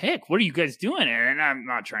first round pick. What are you guys doing? And I'm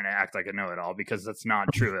not trying to act like I know it all because that's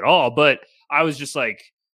not true at all. But I was just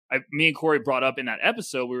me and Corey brought up in that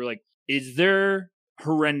episode, we were like, is there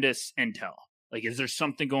horrendous intel? Is there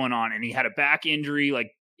something going on? And he had a back injury.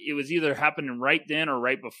 It was either happening right then or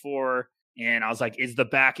right before. And I was like, is the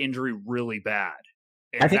back injury really bad?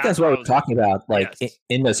 And I think that's what we're talking about. Yes.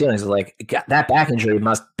 In those feelings, that back injury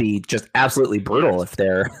must be just absolutely brutal if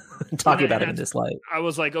they're talking about it in this light. I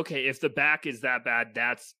was like, okay, if the back is that bad,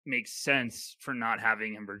 that makes sense for not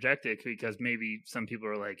having him projected because maybe some people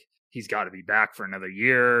are like, he's got to be back for another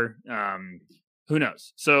year. Who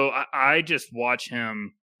knows? So I just watch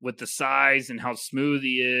him with the size and how smooth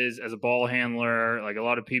he is as a ball handler. A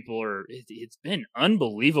lot of people it's been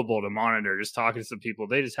unbelievable to monitor just talking to some people.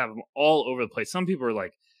 They just have him all over the place. Some people are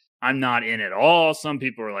like, I'm not in at all. Some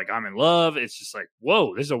people are like, I'm in love. It's just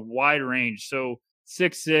whoa, there's a wide range. So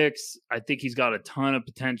 6'6", I think he's got a ton of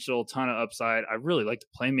potential, ton of upside. I really like the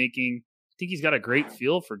playmaking. I think he's got a great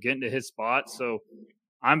feel for getting to his spot. So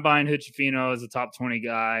I'm buying Hood-Schifino as a top 20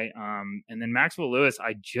 guy. And then Maxwell Lewis,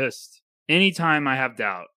 anytime I have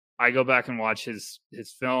doubt, I go back and watch his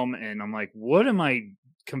film and I'm like, what am I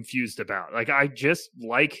confused about? I just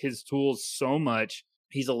like his tools so much.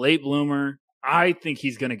 He's a late bloomer. I think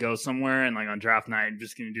he's going to go somewhere and on draft night, I'm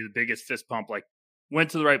just going to do the biggest fist pump,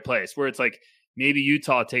 went to the right place where it's maybe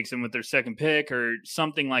Utah takes him with their second pick or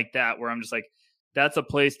something like that, where I'm just that's a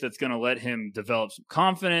place that's going to let him develop some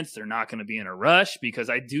confidence. They're not going to be in a rush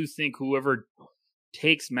because I do think whoever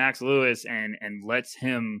takes Max Lewis and lets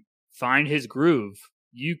him find his groove,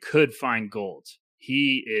 you could find gold.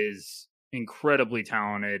 He is incredibly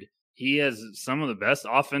talented. He has some of the best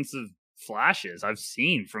offensive flashes I've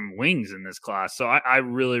seen from wings in this class. So I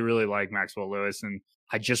really, really like Maxwell Lewis, and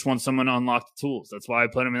I just want someone to unlock the tools. That's why I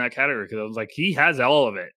put him in that category, because I was like, he has all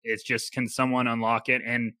of it. It's just, can someone unlock it?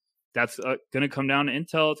 And that's going to come down to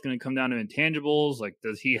intel. It's going to come down to intangibles. Like,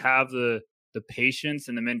 does he have the patience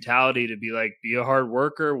and the mentality to be like, be a hard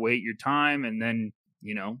worker, wait your time, and then,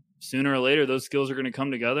 sooner or later those skills are going to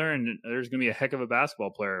come together, and there's going to be a heck of a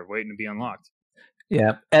basketball player waiting to be unlocked.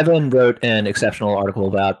 Yeah, Evan wrote an exceptional article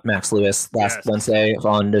about Max Lewis last Wednesday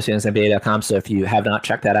on NoCeilingsNBA.com. So if you have not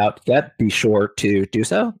checked that out yet, be sure to do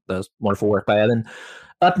so. That was wonderful work by Evan.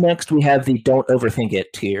 Up next, we have the Don't Overthink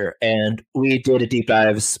It tier. And we did a Deep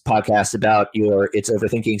Dives podcast about your It's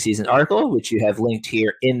Overthinking Season article, which you have linked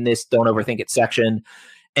here in this Don't Overthink It section.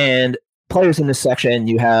 And players in this section,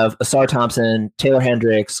 you have Asar Thompson, Taylor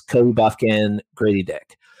Hendricks, Kobe Bufkin, Grady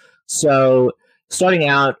Dick. So starting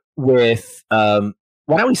out with...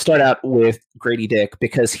 why don't we start out with Grady Dick,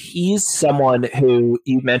 because he's someone who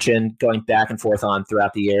you mentioned going back and forth on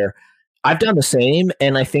throughout the year. I've done the same,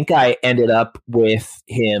 and I think I ended up with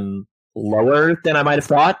him lower than I might have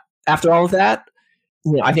thought after all of that.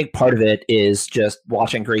 I think part of it is just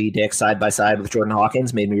watching Grady Dick side by side with Jordan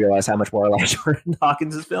Hawkins made me realize how much more I like Jordan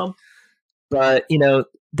Hawkins' film. But,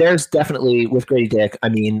 there's definitely, with Grady Dick,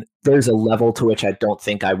 there's a level to which I don't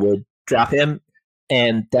think I would drop him.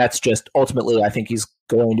 And that's just ultimately, I think he's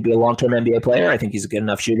going to be a long-term NBA player. I think he's a good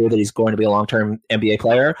enough shooter that he's going to be a long-term NBA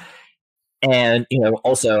player. And,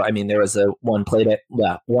 also, there was one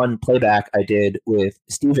playback I did with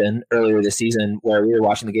Steven earlier this season where we were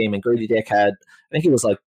watching the game and Grady Dick had, I think it was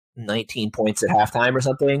like 19 points at halftime or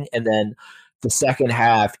something. And then the second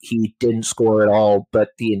half, he didn't score at all,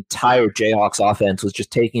 but the entire Jayhawks offense was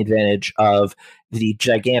just taking advantage of the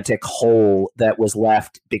gigantic hole that was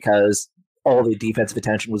left because all the defensive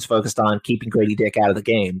attention was focused on keeping Grady Dick out of the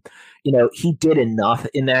game. He did enough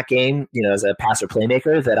in that game, as a passer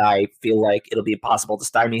playmaker that I feel like it'll be impossible to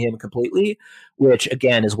stymie him completely, which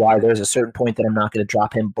again is why there's a certain point that I'm not going to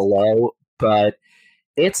drop him below. But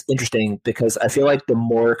it's interesting because I feel like the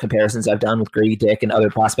more comparisons I've done with Grady Dick and other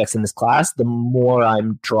prospects in this class, the more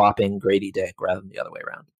I'm dropping Grady Dick rather than the other way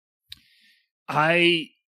around.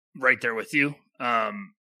 Right there with you.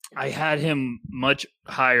 I had him much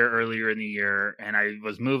higher earlier in the year, and I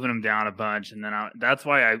was moving him down a bunch. And then that's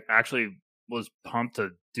why I actually was pumped to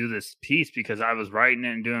do this piece, because I was writing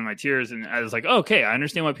it and doing my tiers. And I was like, okay, I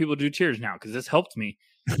understand why people do tiers now, because this helped me.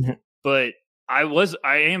 But I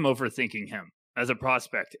am overthinking him as a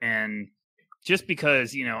prospect. And just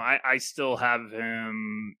because, I still have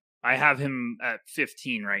him, I have him at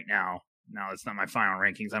 15 right now. Now it's not my final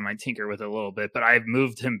rankings. I might tinker with it a little bit, but I've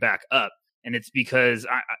moved him back up. And it's because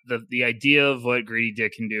the idea of what Grady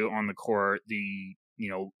Dick can do on the court,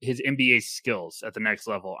 his NBA skills at the next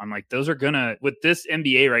level, I'm like, those are with this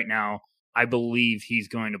NBA right now, I believe he's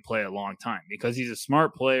going to play a long time because he's a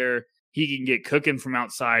smart player. He can get cooking from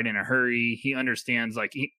outside in a hurry. He understands,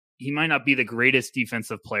 like, he might not be the greatest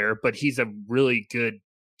defensive player, but he's a really good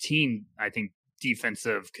team, I think,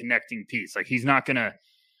 defensive connecting piece. Like, I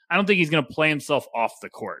don't think he's going to play himself off the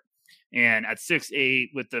court. And at 6'8",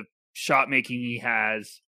 with the shot making he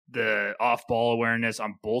has, the off ball awareness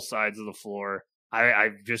on both sides of the floor,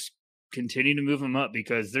 I just continue to move him up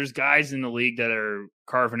because there's guys in the league that are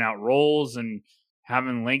carving out roles and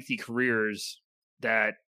having lengthy careers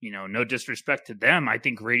that, no disrespect to them, I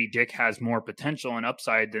think Grady Dick has more potential and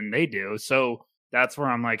upside than they do. So that's where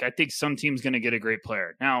I'm like, I think some team's going to get a great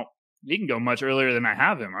player. Now, he can go much earlier than I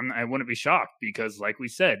have him. I wouldn't be shocked because, like we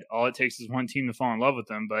said, all it takes is one team to fall in love with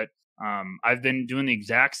him. But I've been doing the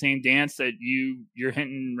exact same dance that you're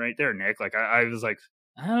hinting right there, Nick. Like I was like,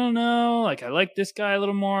 I don't know, like I like this guy a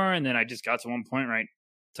little more, and then I just got to one point right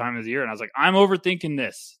time of the year, and I was like, I'm overthinking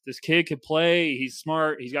this. This kid could play. He's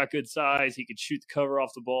smart. He's got good size. He could shoot the cover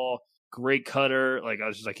off the ball. Great cutter. Like I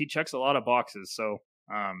was just like, he checks a lot of boxes. So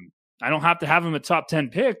I don't have to have him a top 10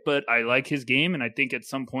 pick, but I like his game, and I think at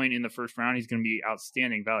some point in the first round he's going to be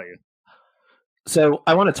outstanding value. So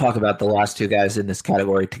I want to talk about the last two guys in this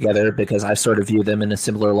category together because I sort of view them in a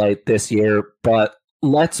similar light this year. But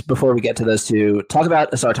let's, before we get to those two, talk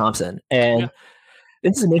about Asar Thompson. And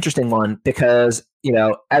this is an interesting one because,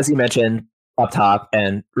 as you mentioned up top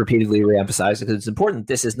and repeatedly reemphasized, because it's important,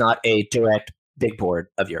 this is not a direct big board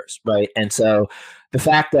of yours, right? And so the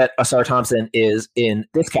fact that Asar Thompson is in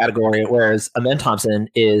this category, whereas Amen Thompson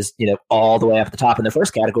is, all the way up at the top in the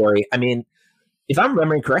first category, if I'm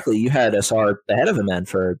remembering correctly, you had Asar ahead of Amen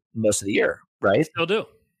for most of the year, right? Still do.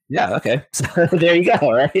 Yeah. Okay. So there you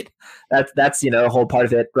go. Right. That's a whole part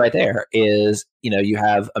of it right there is, you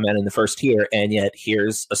have Amen in the first tier and yet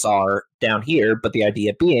here's Asar down here. But the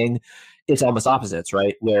idea being it's almost opposites,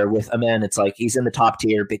 right? Where with Amen, it's like he's in the top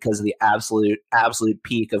tier because of the absolute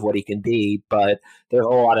peak of what he can be, but there's a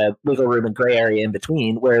lot of wiggle room and gray area in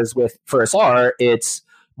between. Whereas for Asar, it's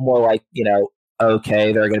more like,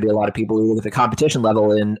 okay, there are going to be a lot of people who look at the competition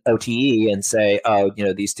level in OTE and say, oh,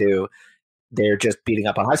 these two, they're just beating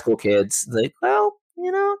up on high school kids. Like, well,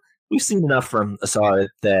 we've seen enough from Asar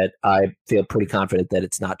that I feel pretty confident that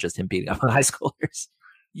it's not just him beating up on high schoolers.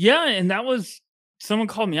 Yeah, and that was, someone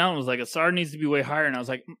called me out and was like, Asar needs to be way higher. And I was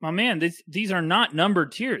like, my man, these are not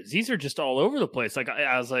numbered tiers. These are just all over the place. Like,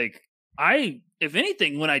 I was like, if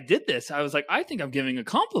anything, when I did this, I was like, I think I'm giving a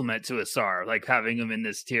compliment to Asar, like having him in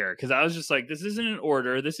this tier. Because I was just like, this isn't an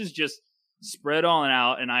order. This is just spread on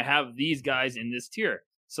out. And I have these guys in this tier.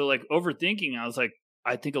 So like overthinking, I was like,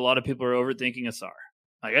 I think a lot of people are overthinking Asar.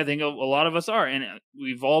 Like, I think a lot of us are. And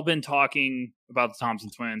we've all been talking about the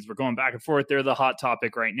Thompson twins. We're going back and forth. They're the hot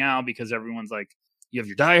topic right now because everyone's like, you have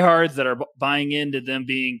your diehards that are buying into them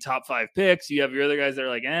being top 5 picks. You have your other guys that are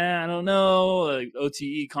like, I don't know, like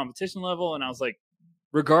OTE competition level. And I was like,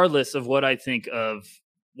 regardless of what I think of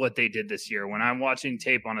what they did this year, when I'm watching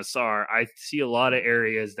tape on Asar, I see a lot of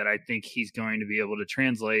areas that I think he's going to be able to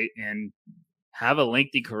translate and have a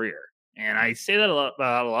lengthy career. And I say that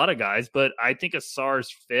about a lot of guys, but I think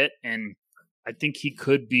Asar's fit, and I think he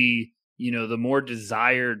could be, the more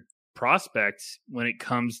desired prospects when it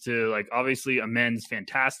comes to, like, obviously Amen's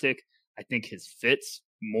fantastic. I think his fit's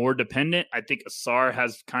more dependent. I think Asar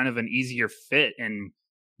has kind of an easier fit, and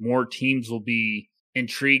more teams will be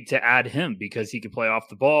intrigued to add him because he can play off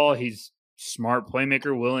the ball. He's smart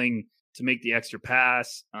playmaker, willing to make the extra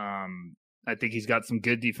pass. I think he's got some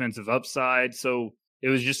good defensive upside. So it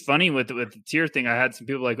was just funny with the tier thing. I had some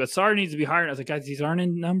people like, Asar needs to be higher. And I was like, guys, these aren't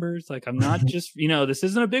in numbers. Like, I'm not just, this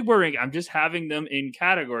isn't a big board ranking. I'm just having them in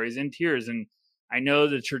categories, in tiers. And I know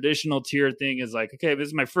the traditional tier thing is like, okay, this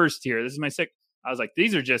is my first tier. This is my second. I was like,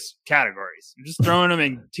 these are just categories. I'm just throwing them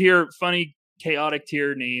in tier, funny, chaotic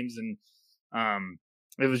tier names. And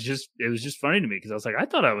it was just funny to me because I was like, I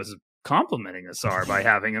thought I was complimenting Asar by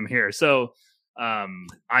having him here. So I'm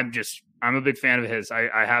a big fan of his.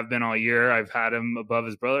 I have been all year. I've had him above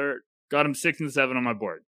his brother, got him 6 and 7 on my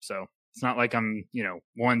board. So it's not like I'm,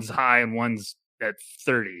 one's high and one's at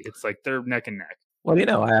 30. It's like they're neck and neck. Well,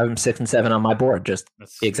 I have him 6 and 7 on my board. Just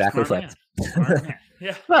that's exactly flipped.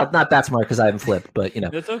 Yeah. Well, not that smart because I haven't flipped, but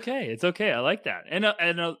It's okay. It's okay. I like that. And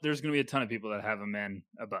there's going to be a ton of people that have him in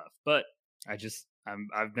above, but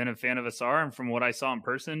I've been a fan of Asar, and from what I saw in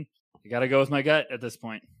person, I got to go with my gut at this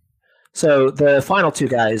point. So the final 2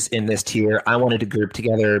 guys in this tier, I wanted to group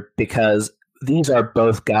together because these are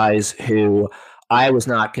both guys who I was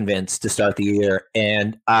not convinced to start the year,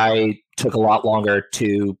 and I took a lot longer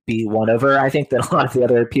to be won over, I think, than a lot of the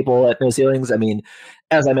other people at No Ceilings. I mean,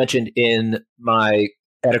 as I mentioned in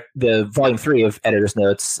the volume 3 of Editor's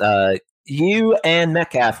Notes, you and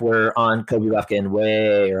Metcalf were on Kobe Buffkin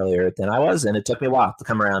way earlier than I was, and it took me a while to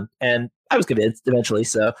come around. And I was convinced eventually,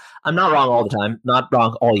 so I'm not wrong all the time, not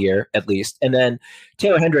wrong all year, at least. And then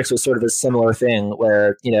Taylor Hendricks was sort of a similar thing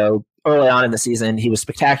where, early on in the season, he was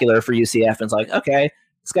spectacular for UCF, and it's like, okay,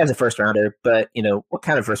 this guy's a first rounder, but, what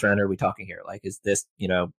kind of first rounder are we talking here? Like, is this,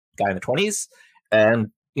 guy in the 20s?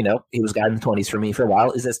 And, he was guy in the 20s for me for a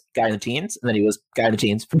while. Is this guy in the teens? And then he was guy in the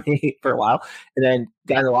teens for me for a while. And then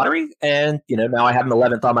guy in the lottery. And, now I have him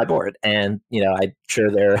 11th on my board. And, I'm sure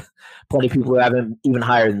there are plenty of people who have him even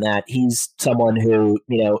higher than that. He's someone who,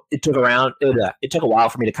 it took a while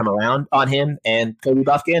for me to come around on him and Kobe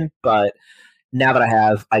Buffkin. But now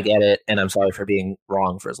that I get it. And I'm sorry for being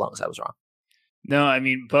wrong for as long as I was wrong. No, I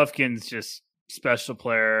mean, Buffkin's just special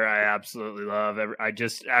player. I absolutely love. I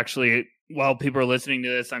just actually, while people are listening to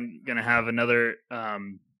this, I'm going to have another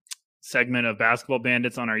segment of Basketball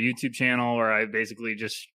Bandits on our YouTube channel where I basically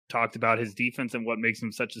just talked about his defense and what makes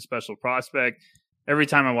him such a special prospect. Every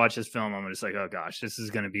time I watch this film, I'm just like, oh gosh, this is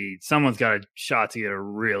going to be, someone's got a shot to get a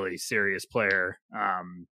really serious player.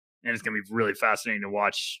 And it's going to be really fascinating to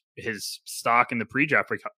watch his stock in the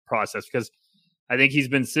pre-draft process because I think he's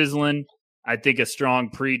been sizzling. I think a strong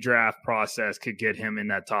pre-draft process could get him in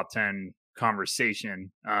that top 10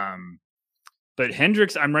 conversation. But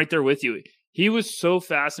Hendricks, I'm right there with you. He was so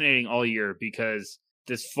fascinating all year because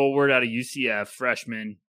this forward out of UCF,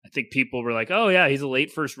 freshman, I think people were like, oh yeah, he's a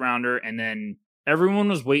late first rounder. And then everyone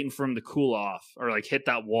was waiting for him to cool off or like hit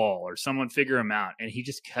that wall or someone figure him out. And he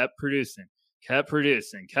just kept producing, kept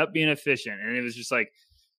being efficient. And it was just like,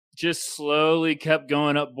 just slowly kept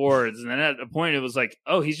going up boards. And then at a point it was like,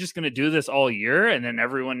 oh, he's just going to do this all year. And then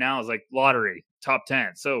everyone now is like lottery, top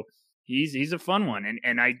 10. So he's a fun one.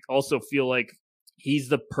 And I also feel like he's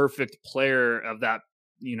the perfect player of that,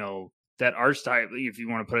 that archetype, if you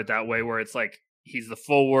want to put it that way, where it's like he's the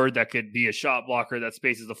forward that could be a shot blocker that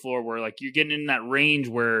spaces the floor, where like you're getting in that range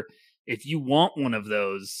where if you want one of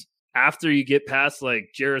those, after you get past like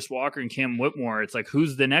Jarris Walker and Cam Whitmore, it's like,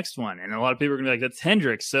 who's the next one? And a lot of people are going to be like, that's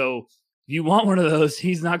Hendricks. So if you want one of those,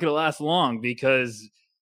 he's not going to last long because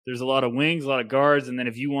there's a lot of wings, a lot of guards. And then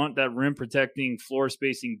if you want that rim protecting, floor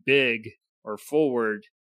spacing big or forward,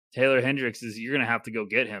 Taylor Hendricks you're going to have to go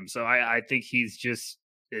get him. So I think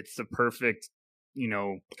it's the perfect,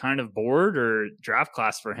 kind of board or draft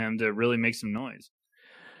class for him to really make some noise.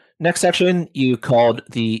 Next section you called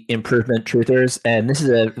the improvement truthers, and this is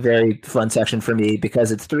a very fun section for me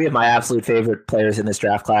because it's three of my absolute favorite players in this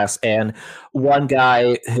draft class, and one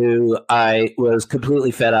guy who I was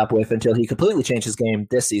completely fed up with until he completely changed his game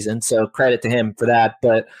this season, so credit to him for that.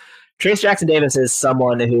 But Trace Jackson Davis is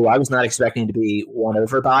someone who I was not expecting to be won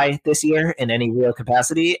over by this year in any real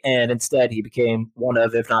capacity, and instead he became one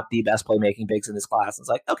of, if not the best playmaking bigs in this class. It's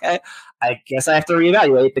like, okay, I guess I have to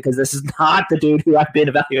reevaluate because this is not the dude who I've been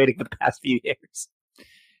evaluating for the past few years.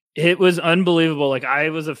 It was unbelievable. Like, I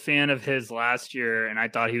was a fan of his last year, and I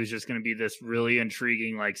thought he was just going to be this really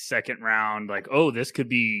intriguing, like, second round, like, oh, this could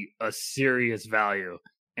be a serious value.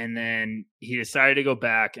 And then he decided to go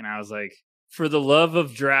back, and I was like, for the love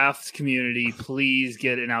of drafts community, please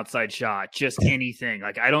get an outside shot. Just anything.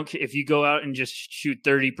 Like, I don't care if you go out and just shoot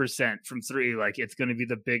 30% from three, like it's going to be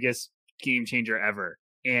the biggest game changer ever.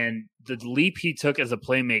 And the leap he took as a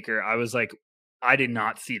playmaker, I was like, I did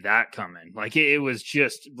not see that coming. Like it was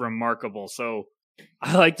just remarkable. So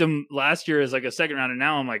I liked him last year as like a second round. And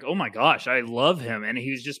now I'm like, oh my gosh, I love him. And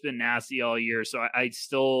he's just been nasty all year. So I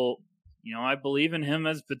still, I believe in him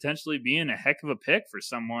as potentially being a heck of a pick for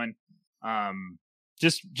someone.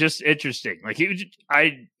 Just interesting. Like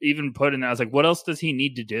I even put in there, I was like, what else does he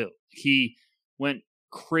need to do? He went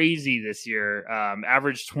crazy this year,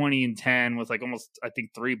 averaged 20 and 10 with like almost, I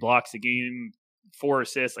think 3 blocks a game, 4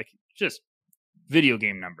 assists, like just video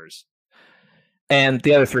game numbers. And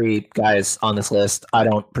the other 3 guys on this list, I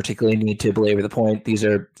don't particularly need to belabor the point. These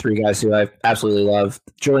are 3 guys who I absolutely love.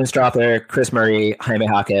 Julian Strother, Chris Murray, Jaime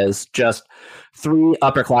Jaquez, just 3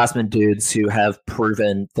 upperclassmen dudes who have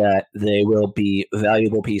proven that they will be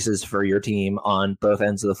valuable pieces for your team on both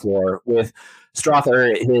ends of the floor. With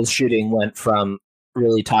Strother, his shooting went from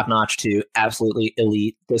really top-notch to absolutely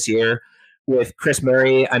elite this year. With Chris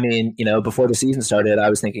Murray, I mean, before the season started, I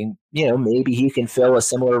was thinking, maybe he can fill a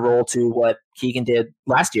similar role to what Keegan did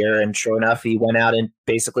last year. And sure enough, he went out and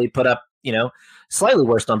basically put up, slightly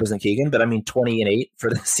worse numbers than Keegan, but I mean, 20 and 8 for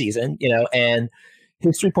the season, and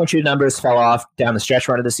his 3-point shooting numbers fell off down the stretch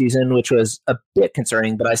run of the season, which was a bit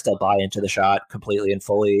concerning, but I still buy into the shot completely and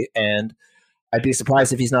fully. And I'd be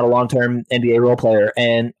surprised if he's not a long-term NBA role player.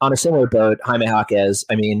 And on a similar boat, Jaime Jaquez,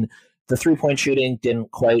 I mean, the 3-point shooting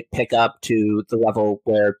didn't quite pick up to the level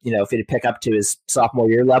where, if it had picked up to his sophomore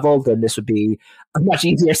year level, then this would be a much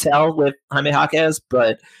easier sell with Jaime Jaquez.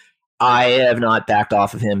 But I have not backed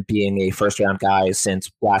off of him being a first-round guy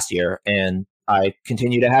since last year, and I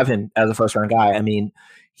continue to have him as a first-round guy. I mean,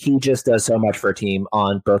 he just does so much for a team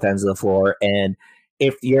on both ends of the floor. And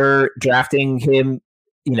if you're drafting him,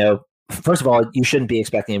 first of all, you shouldn't be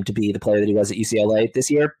expecting him to be the player that he was at UCLA this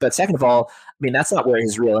year. But second of all, I mean, that's not where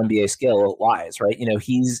his real NBA skill lies, right?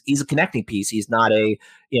 He's a connecting piece. He's not a,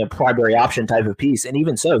 primary option type of piece. And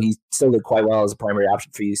even so, he still did quite well as a primary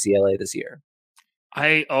option for UCLA this year.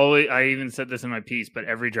 I even said this in my piece, but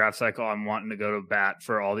every draft cycle I'm wanting to go to bat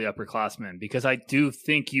for all the upperclassmen because I do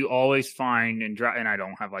think you always find and I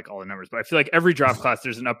don't have like all the numbers, but I feel like every draft class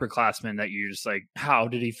there's an upperclassman that you're just like, how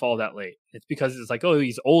did he fall that late? It's because it's like, oh,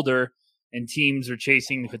 he's older and teams are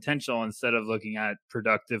chasing the potential instead of looking at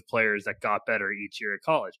productive players that got better each year at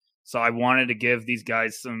college. So I wanted to give these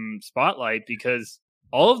guys some spotlight because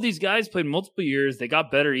all of these guys played multiple years. They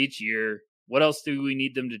got better each year. What else do we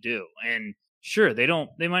need them to do? And sure, they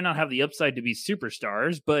might not have the upside to be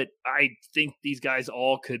superstars, but I think these guys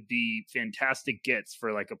all could be fantastic gets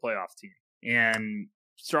for like a playoff team. And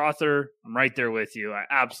Strother, I'm right there with you. I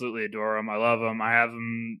absolutely adore him. I love him. I have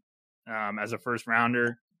him as a first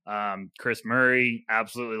rounder. Chris Murray,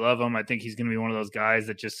 absolutely love him. I think he's going to be one of those guys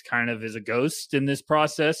that just kind of is a ghost in this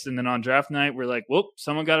process. And then on draft night, we're like, whoop,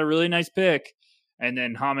 someone got a really nice pick. And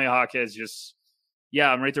then Jaime Jaquez just,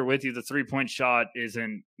 yeah, I'm right there with you. The 3-point shot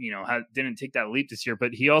isn't, didn't take that leap this year,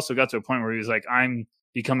 but he also got to a point where he was like, I'm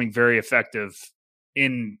becoming very effective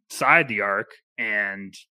inside the arc.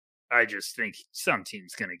 And I just think some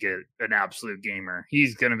team's going to get an absolute gamer.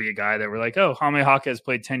 He's going to be a guy that we're like, oh, Jaime Jaquez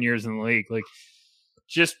played 10 years in the league. Like,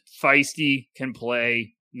 just feisty, can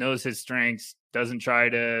play, knows his strengths, doesn't try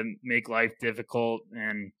to make life difficult.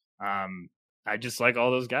 And I just like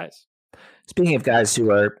all those guys. Speaking of guys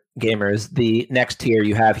who are gamers, the next tier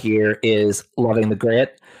you have here is Loving the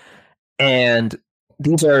Grit. And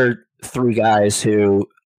these are three guys who,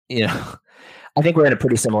 I think we're in a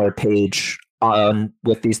pretty similar page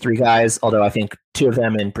with these three guys, although I think two of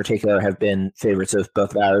them in particular have been favorites of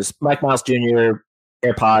both of ours. Mike Miles Jr.,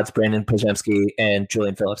 AirPods, Brandon Podziemski, and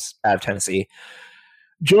Julian Phillips out of Tennessee.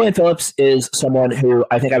 Julian Phillips is someone who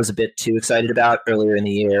I think I was a bit too excited about earlier in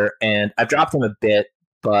the year, and I've dropped him a bit,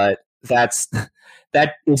 but that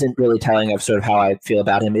isn't really telling of sort of how I feel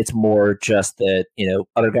about him. It's more just that,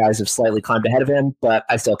 other guys have slightly climbed ahead of him, but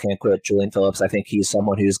I still can't quit Julian Phillips. I think he's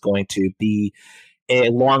someone who's going to be a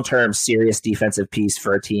long-term serious defensive piece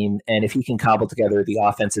for a team. And if he can cobble together the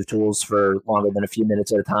offensive tools for longer than a few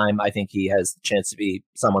minutes at a time, I think he has the chance to be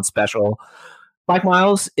someone special. Mike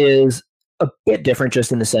Miles is a bit different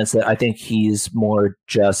just in the sense that I think he's more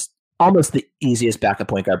just almost the easiest backup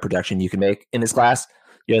point guard production you can make in this class.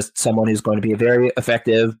 Just someone who's going to be a very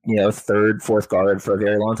effective, third, fourth guard for a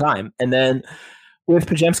very long time. And then with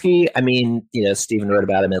Podziemski, Steven wrote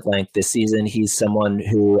about him at length this season. He's someone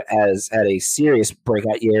who has had a serious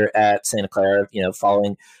breakout year at Santa Clara,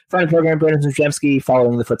 following friend of the program, Brandon Podziemski,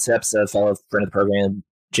 following the footsteps of fellow friend of the program,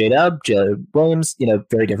 J-Dub Williams,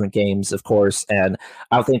 very different games, of course. And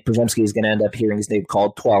I don't think Podziemski is going to end up hearing his name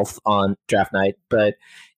called 12th on draft night. But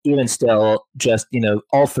even still, just,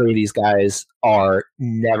 all three of these guys are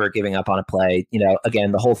never giving up on a play.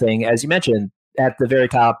 Again, the whole thing, as you mentioned, at the very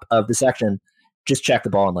top of the section, just check the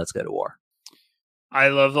ball and let's go to war. I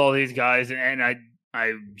love all these guys. And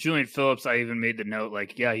I Julian Phillips, I even made the note,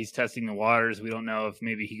 he's testing the waters. We don't know if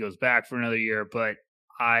maybe he goes back for another year, but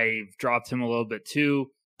I've dropped him a little bit too.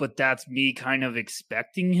 But that's me kind of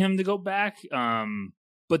expecting him to go back.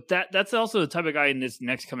 But that's also the type of guy in this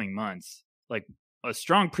next coming months. A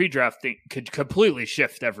strong pre-draft thing could completely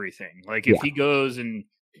shift everything. If he goes and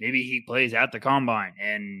maybe he plays at the combine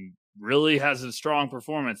and really has a strong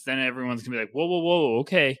performance, then everyone's going to be like, whoa,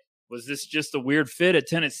 okay. Was this just a weird fit at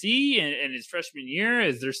Tennessee in his freshman year?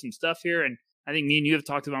 Is there some stuff here? And I think me and you have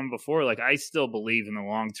talked about him before. I still believe in the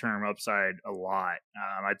long-term upside a lot.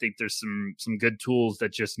 I think there's some good tools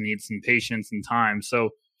that just need some patience and time.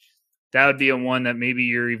 So that would be a one that maybe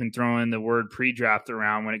you're even throwing the word pre-draft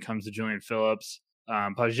around when it comes to Julian Phillips.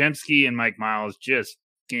 Podziemski and Mike Miles, just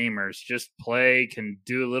gamers, just play, can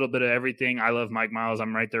do a little bit of everything. I love Mike Miles.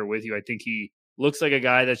 I'm right there with you. I think he looks like a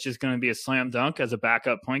guy that's just going to be a slam dunk as a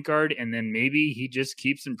backup point guard, and then maybe he just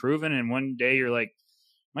keeps improving, and one day you're like,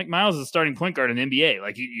 Mike Miles is a starting point guard in the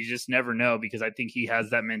NBA. You just never know, because I think he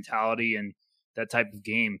has that mentality and that type of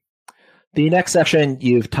game. The next section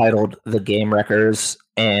you've titled The Game Wreckers,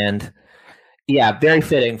 and yeah, very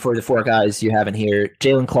fitting for the four guys you have in here.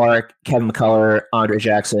 Jalen Clark, Kevin McCullough, Andre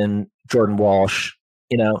Jackson, Jordan Walsh.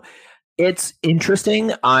 It's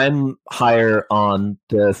interesting. I'm higher on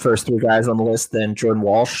the first three guys on the list than Jordan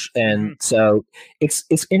Walsh. And so it's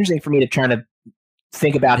interesting for me to try to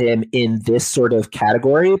think about him in this sort of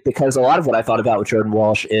category, because a lot of what I thought about with Jordan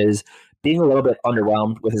Walsh is being a little bit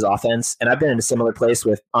underwhelmed with his offense. And I've been in a similar place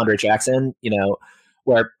with Andre Jackson,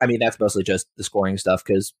 where, that's mostly just the scoring stuff,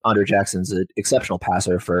 because Andre Jackson's an exceptional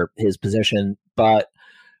passer for his position. But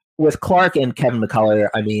with Clark and Kevin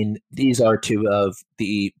McCullough, these are two of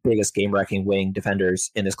the biggest game-wrecking wing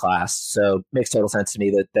defenders in this class. So it makes total sense to me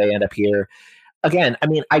that they end up here. Again,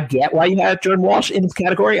 I get why you have Jordan Walsh in this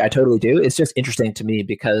category. I totally do. It's just interesting to me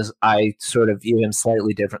because I sort of view him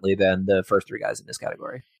slightly differently than the first three guys in this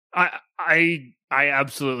category. I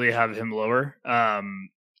absolutely have him lower.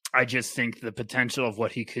 I just think the potential of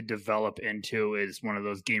what he could develop into is one of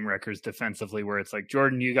those game wreckers defensively, where it's like,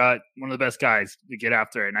 Jordan, you got one of the best guys to get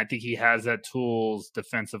after it. And I think he has that tools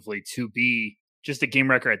defensively to be just a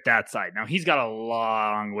game wrecker at that side. Now, he's got a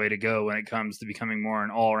long way to go when it comes to becoming more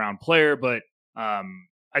an all-around player, but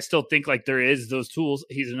I still think there is those tools.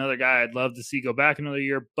 He's another guy I'd love to see go back another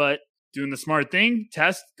year, but doing the smart thing,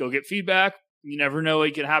 test, go get feedback. You never know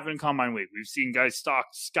what could happen in Combine Week. We've seen guys stock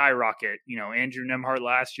skyrocket. Andrew Nembhard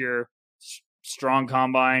last year, strong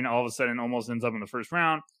Combine, all of a sudden almost ends up in the first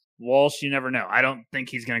round. Walsh, you never know. I don't think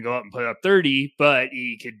he's going to go up and put up 30, but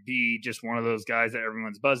he could be just one of those guys that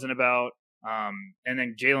everyone's buzzing about. And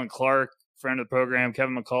then Jalen Clark, friend of the program,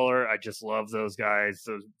 Kevin McCullough. I just love those guys.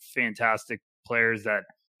 Those fantastic players that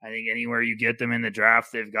I think anywhere you get them in the draft,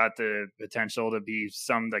 they've got the potential to be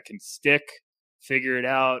some that can stick, figure it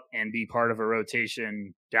out, and be part of a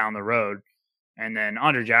rotation down the road. And then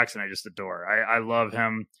Andre Jackson, I just adore. I love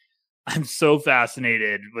him. I'm so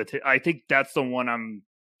fascinated with it. I think that's the one I'm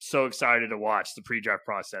so excited to watch the pre-draft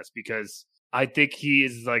process, because I think he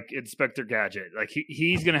is like Inspector Gadget.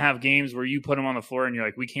 He's going to have games where you put him on the floor and you're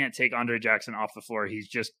like, we can't take Andre Jackson off the floor. He's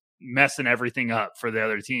just messing everything up for the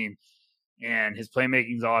other team. And his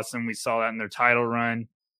playmaking's awesome. We saw that in their title run.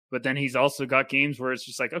 But then he's also got games where it's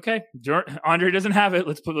just like, okay, Andre doesn't have it.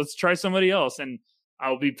 Let's try somebody else. And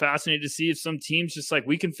I'll be fascinated to see if some teams just like,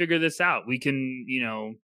 we can figure this out. We can,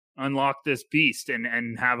 unlock this beast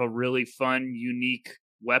and have a really fun, unique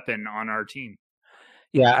weapon on our team.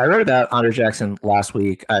 Yeah, I wrote about Andre Jackson last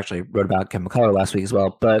week. I actually wrote about Kevin McCullough last week as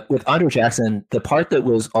well. But with Andre Jackson, the part that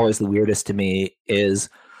was always the weirdest to me is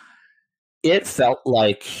it felt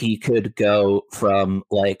like he could go from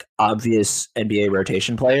like obvious NBA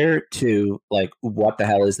rotation player to like, what the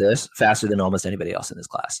hell is this, faster than almost anybody else in his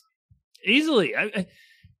class. Easily.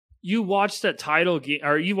 You watched that title game,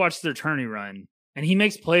 or you watched their tourney run, and he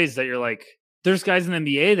makes plays that you're like, there's guys in the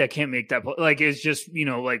NBA that can't make that play. Like, it's just,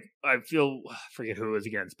 like, I forget who it was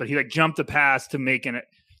against, but he like jumped the pass to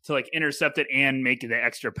like intercept it and make the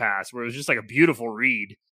extra pass, where it was just like a beautiful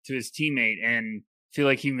read to his teammate, and feel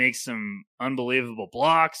like he makes some unbelievable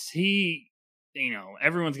blocks. He,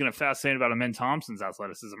 everyone's going to fascinate about Amen Thompson's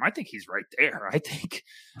athleticism. I think he's right there. I think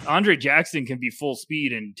Andre Jackson can be full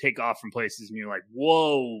speed and take off from places, and you're like,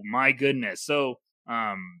 whoa, my goodness. So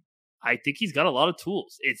I think he's got a lot of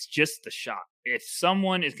tools. It's just the shot. If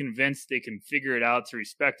someone is convinced they can figure it out to a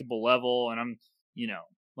respectable level, and I'm,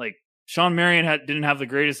 like Sean Marion didn't have the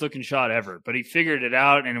greatest looking shot ever, but he figured it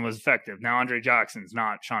out and it was effective. Now Andre Jackson's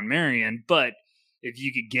not Sean Marion, but if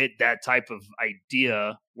you could get that type of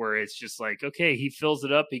idea where it's just like, okay, he fills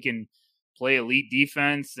it up, he can play elite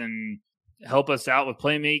defense and help us out with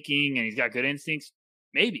playmaking, and he's got good instincts,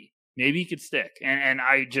 maybe he could stick. And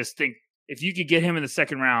I just think if you could get him in the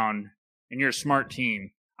second round and you're a smart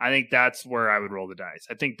team, I think that's where I would roll the dice.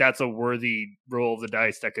 I think that's a worthy roll of the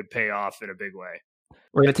dice that could pay off in a big way.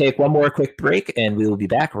 We're going to take one more quick break, and we will be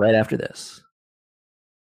back right after this.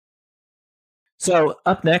 So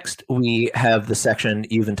up next, we have the section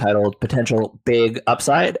you've entitled Potential Big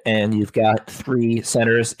Upside, and you've got 3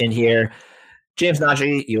 centers in here. James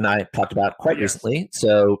Najee, you and I talked about quite recently,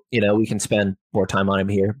 so we can spend more time on him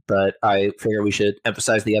here, but I figure we should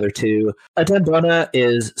emphasize the other 2. Adem Bona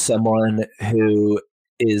is someone who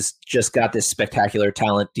is just got this spectacular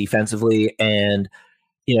talent defensively, and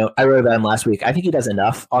I wrote about him last week. I think he does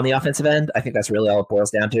enough on the offensive end. I think that's really all it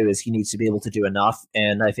boils down to, is he needs to be able to do enough.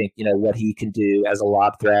 And I think, what he can do as a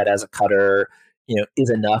lob threat, as a cutter, is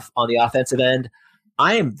enough on the offensive end.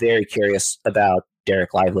 I am very curious about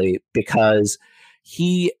Derek Lively because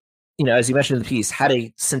he, as you mentioned in the piece, had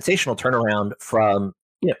a sensational turnaround from,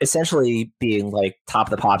 essentially being like top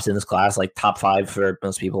of the pops in this class, like top 5 for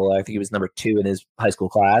most people. I think he was number 2 in his high school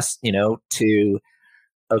class, to,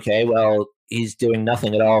 okay, well, he's doing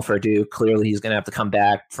nothing at all for Duke. Clearly, he's going to have to come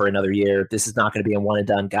back for another year. This is not going to be a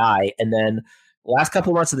one-and-done guy. And then last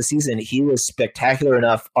couple of months of the season, he was spectacular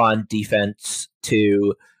enough on defense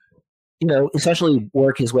to, essentially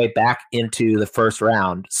work his way back into the first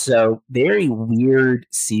round. So very weird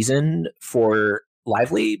season for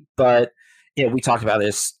Lively, but, we talked about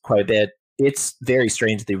this quite a bit. It's very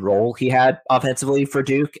strange the role he had offensively for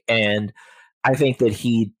Duke, and I think that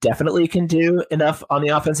he definitely can do enough on the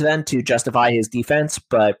offensive end to justify his defense,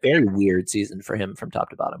 but very weird season for him from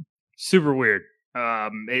top to bottom. Super weird.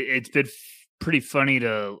 It's been pretty funny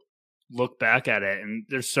to look back at it, and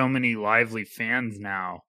there's so many Lively fans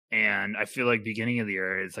now, and I feel like beginning of the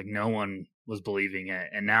year, it's like no one was believing it,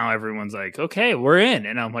 and now everyone's like, okay, we're in,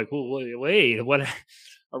 and I'm like, well, wait,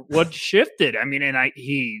 what shifted? I mean,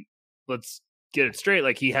 let's get it straight,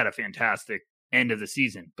 like he had a fantastic end of the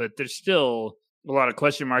season, but there's still a lot of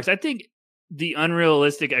question marks. I think the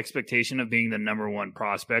unrealistic expectation of being the number 1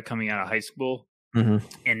 prospect coming out of high school, and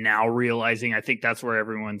now realizing, I think that's where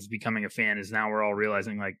everyone's becoming a fan, is now we're all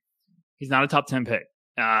realizing like he's not a top 10 pick.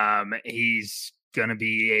 He's going to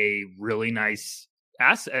be a really nice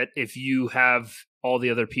asset if you have all the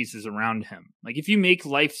other pieces around him. Like if you make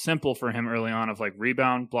life simple for him early on of like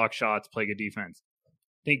rebound, block shots, play good defense,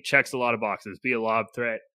 I think checks a lot of boxes, be a lob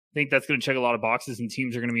threat. I think that's going to check a lot of boxes, and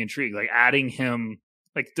teams are going to be intrigued. Like adding him,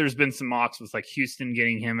 like there's been some mocks with like Houston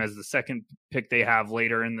getting him as the second pick they have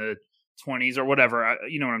later in the 20s or whatever.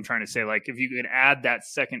 You know what I'm trying to say? Like if you could add that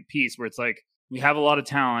second piece where it's like, we have a lot of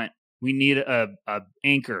talent, we need a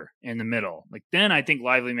anchor in the middle. Like then I think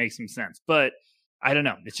Lively makes some sense. But I don't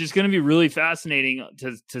know. It's just going to be really fascinating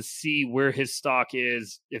to see where his stock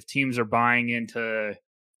is, if teams are buying into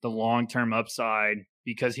the long-term upside,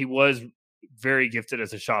 because he was very gifted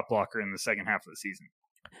as a shot blocker in the second half of the season.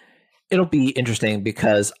 It'll be interesting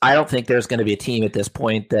because I don't think there's going to be a team at this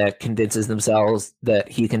point that convinces themselves that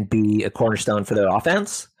he can be a cornerstone for their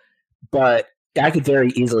offense. But I could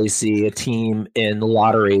very easily see a team in the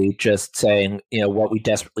lottery just saying, what we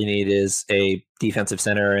desperately need is a defensive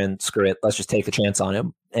center, and screw it, let's just take the chance on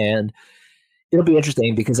him. And it'll be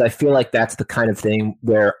interesting because I feel like that's the kind of thing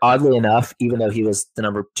where, oddly enough, even though he was the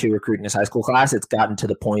number 2 recruit in his high school class, it's gotten to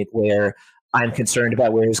the point where I'm concerned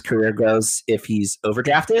about where his career goes if he's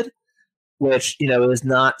overdrafted, which, is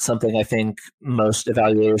not something I think most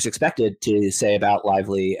evaluators expected to say about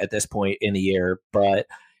Lively at this point in the year. But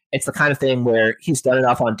it's the kind of thing where he's done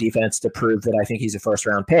enough on defense to prove that I think he's a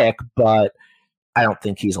first-round pick, but I don't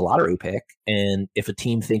think he's a lottery pick. And if a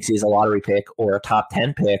team thinks he's a lottery pick or a top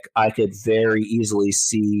 10 pick, I could very easily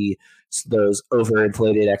see those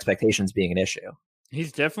overinflated expectations being an issue.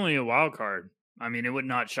 He's definitely a wild card. I mean, it would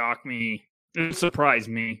not shock me. It would surprise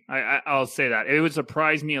me. I'll say that. It would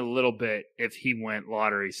surprise me a little bit if he went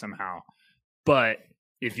lottery somehow. But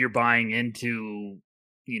if you're buying into,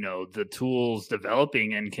 the tools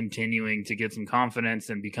developing and continuing to get some confidence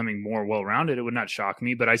and becoming more well-rounded, it would not shock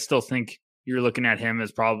me. But I still think you're looking at him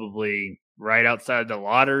as probably right outside the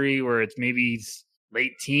lottery, where it's maybe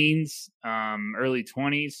late teens, early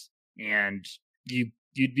 20s, and you'd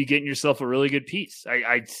be getting yourself a really good piece.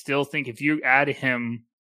 I still think if you add him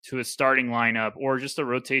to a starting lineup or just a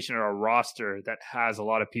rotation or a roster that has a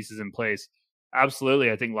lot of pieces in place, absolutely,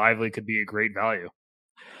 I think Lively could be a great value.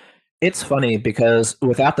 It's funny because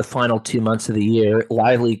without the final 2 months of the year,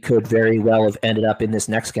 Lively could very well have ended up in this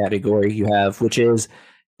next category you have, which is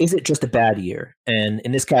it just a bad year? And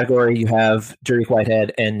in this category, you have Dariq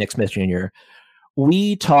Whitehead and Nick Smith Jr.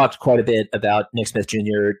 We talked quite a bit about Nick Smith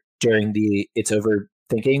Jr. during the It's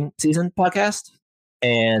Overthinking season podcast.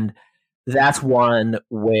 And that's one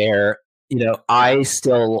where, I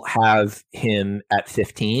still have him at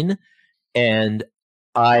 15. And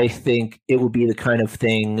I think it will be the kind of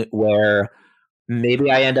thing where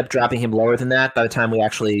maybe I end up dropping him lower than that by the time we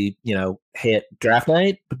actually, hit draft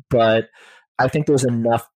night. But I think there's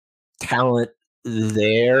enough talent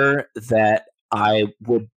there that I'd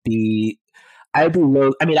be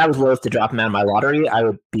loath. I mean, I was loath to drop him out of my lottery. I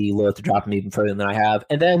would be loath to drop him even further than I have.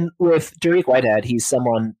 And then with Dariq Whitehead, he's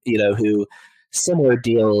someone, who similar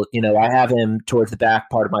deal. I have him towards the back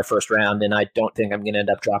part of my first round, and I don't think I'm going to end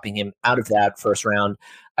up dropping him out of that first round.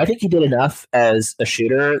 I think he did enough as a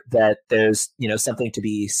shooter that there's, something to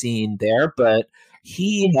be seen there, but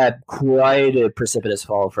he had quite a precipitous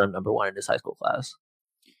fall from number 1 in his high school class.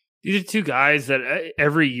 These are two guys that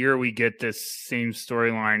every year we get this same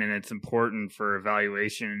storyline, and it's important for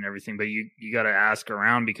evaluation and everything, but you got to ask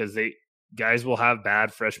around because guys will have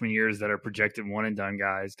bad freshman years that are projected one and done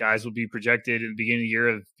guys. Guys will be projected at the beginning of the year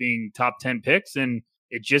of being top 10 picks, and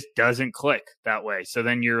it just doesn't click that way. So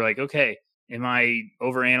then you're like, okay, am I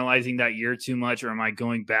overanalyzing that year too much, or am I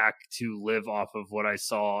going back to live off of what I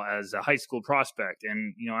saw as a high school prospect?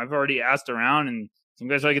 And, I've already asked around, and some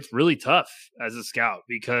guys are like, it's really tough as a scout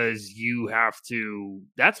because you have to,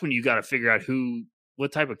 that's when you got to figure out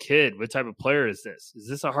what type of kid, what type of player is this? Is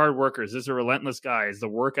this a hard worker? Is this a relentless guy? Has the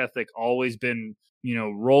work ethic always been,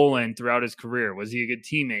 rolling throughout his career? Was he a good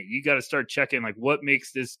teammate? You got to start checking, like, what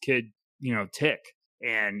makes this kid, tick?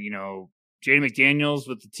 And, Jaden McDaniels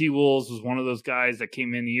with the T-Wolves was one of those guys that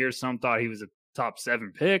came in the year. Some thought he was a top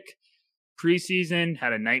 7 pick preseason,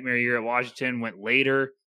 had a nightmare year at Washington, went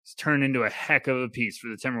later. It's turned into a heck of a piece for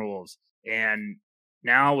the Timberwolves. And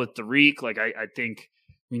now with Dariq, like, I think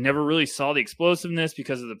we never really saw the explosiveness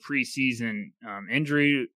because of the preseason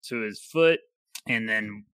injury to his foot. And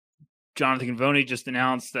then Jonathan Givony just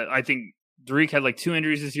announced that, I think Dariq had like 2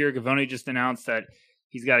 injuries this year. Givony just announced that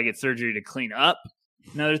he's got to get surgery to clean up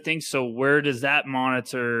another thing. So where does that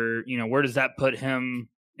monitor, where does that put him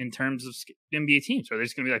in terms of NBA teams? Are they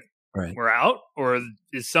just going to be like, right, we're out? Or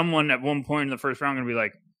is someone at one point in the first round going to be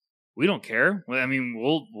like, we don't care? Well, I mean,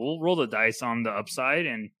 we'll roll the dice on the upside.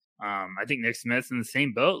 And I think Nick Smith's in the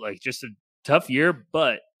same boat, like just a tough year.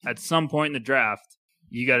 But at some point in the draft,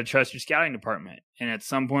 you got to trust your scouting department. And at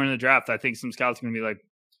some point in the draft, I think some scouts are going to be like,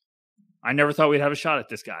 I never thought we'd have a shot at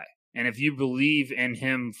this guy. And if you believe in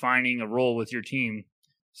him finding a role with your team,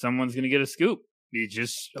 someone's going to get a scoop. You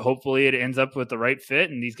just, hopefully it ends up with the right fit,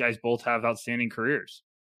 and these guys both have outstanding careers.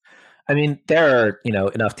 I mean, there are,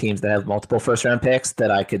 enough teams that have multiple first-round picks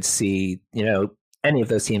that I could see, any of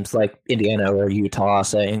those teams like Indiana or Utah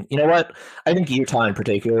saying, you know what, I think Utah in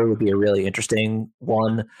particular would be a really interesting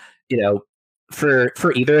one,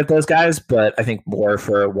 for either of those guys, but I think more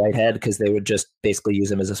for Whitehead because they would just basically use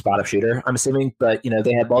him as a spot-up shooter, I'm assuming. But,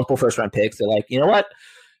 they had multiple first-round picks. They're like, you know what,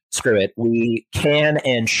 screw it. We can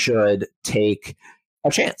and should take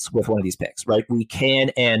a chance with one of these picks, right? We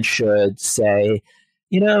can and should say,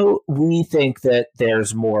 we think that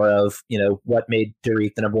there's more of, what made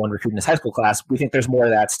Derek the number one recruit in his high school class. We think there's more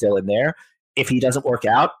of that still in there. If he doesn't work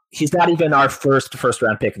out, he's not even our first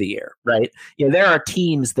round pick of the year, right? There are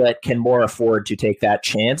teams that can more afford to take that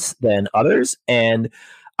chance than others. And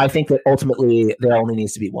I think that ultimately there only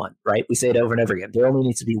needs to be one, right? We say it over and over again. There only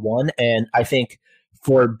needs to be one. And I think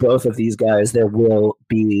for both of these guys, there will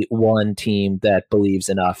be one team that believes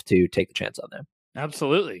enough to take the chance on them.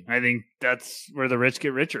 Absolutely. I think that's where the rich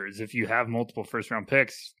get richer, is if you have multiple first round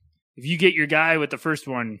picks. If you get your guy with the first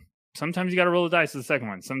one, sometimes you got to roll the dice with the second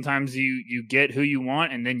one. Sometimes you get who you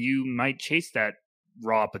want, and then you might chase that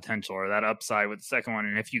raw potential or that upside with the second one.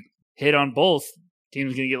 And if you hit on both,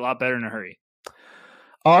 team's going to get a lot better in a hurry.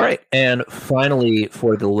 All right. And finally,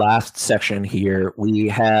 for the last section here, we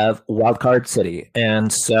have Wildcard City.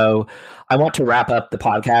 And so I want to wrap up the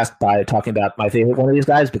podcast by talking about my favorite one of these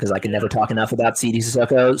guys, because I can never talk enough about CD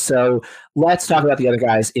Sissoko. So let's talk about the other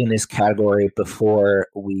guys in this category before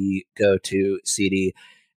we go to CD.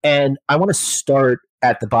 And I want to start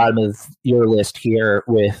at the bottom of your list here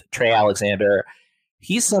with Trey Alexander.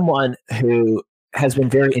 He's someone who has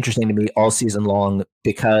been very interesting to me all season long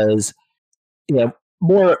because,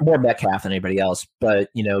 more Metcalf than anybody else, but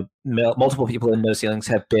multiple people in No Ceilings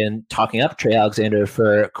have been talking up Trey Alexander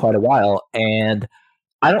for quite a while, and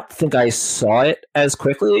I don't think I saw it as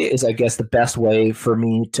quickly is, I guess, the best way for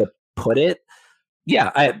me to put it. Yeah,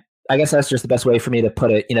 I guess that's just the best way for me to put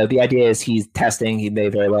it. The idea is he's testing; he may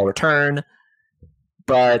very well return,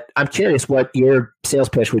 but I'm curious what your sales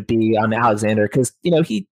pitch would be on Alexander, because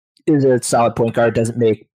he is a solid point guard, doesn't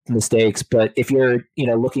make mistakes, but if you're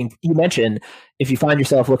looking, you mentioned if you find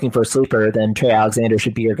yourself looking for a sleeper, then Trey Alexander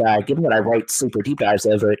should be your guy. Given that I write sleeper deep dives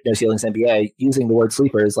over at No Ceilings NBA, using the word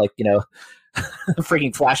sleeper is like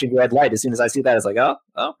freaking flashing red light. As soon as I see that, it's like,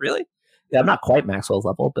 oh really? Yeah, I'm not quite Maxwell's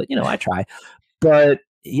level, but I try. But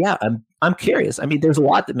yeah, I'm curious. I mean, there's a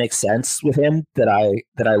lot that makes sense with him that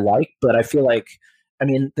I like, but I feel like,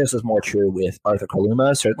 this is more true with Arthur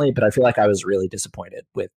Kaluma, certainly, but I feel like I was really disappointed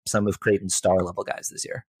with some of Creighton's star level guys this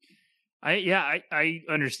year. I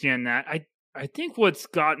understand that. I think what's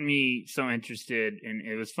gotten me so interested, and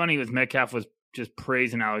it was funny, was Metcalf was just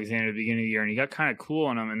praising Alexander at the beginning of the year, and he got kind of cool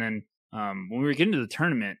on him. And then when we were getting to the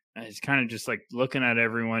tournament, I was kind of just like looking at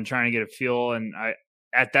everyone, trying to get a feel. And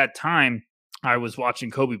at that time, I was watching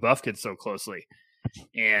Kobe Buffkin so closely.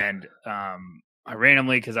 And I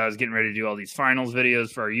randomly, because I was getting ready to do all these finals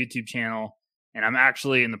videos for our YouTube channel, and I'm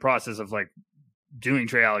actually in the process of like doing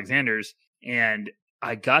Trey Alexander's, and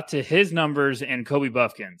I got to his numbers and Kobe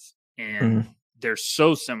Buffkin's, and they're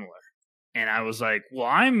so similar. And I was like, well,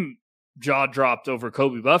 I'm jaw dropped over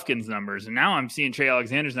Kobe Buffkin's numbers, and now I'm seeing Trey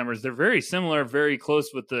Alexander's numbers. They're very similar, very close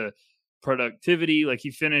with the productivity. Like, he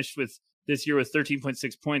finished with this year with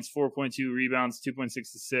 13.6 points, 4.2 rebounds, 2.6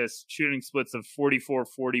 assists, shooting splits of 44,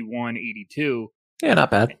 41, 82. Yeah,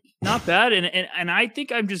 not bad. Not bad. And I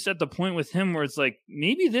think I'm just at the point with him where it's like,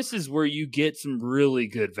 maybe this is where you get some really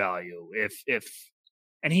good value.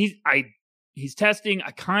 And he's testing.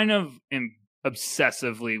 I kind of am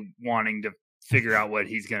obsessively wanting to figure out what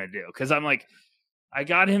he's going to do. Cause I'm like, I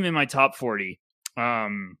got him in my top 40.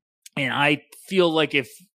 And I feel like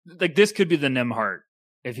this could be the Nembhard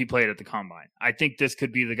if he played at the combine. I think this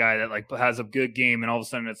could be the guy that like has a good game, and all of a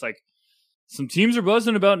sudden it's like some teams are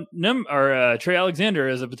buzzing about Trey Alexander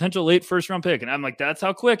as a potential late first round pick, and I'm like, that's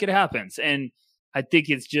how quick it happens. And I think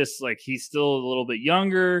it's just like he's still a little bit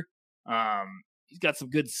younger. He's got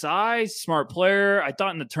some good size, smart player. I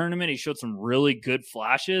thought in the tournament he showed some really good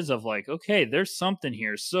flashes of like, okay, there's something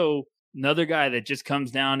here. So another guy that just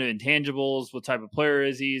comes down to intangibles. What type of player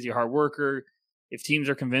is he? Is he a hard worker? If teams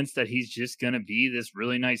are convinced that he's just going to be this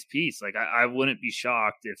really nice piece, like I wouldn't be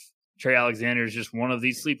shocked if Trey Alexander is just one of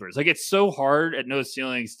these sleepers. Like, it's so hard at No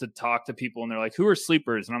Ceilings to talk to people, and they're like, who are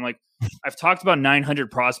sleepers? And I'm like, I've talked about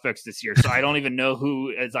 900 prospects this year, so I don't even know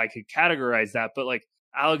who as I could categorize that. But like,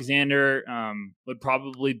 Alexander would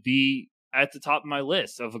probably be at the top of my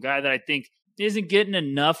list of a guy that I think isn't getting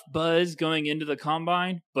enough buzz going into the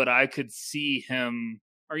combine, but I could see him,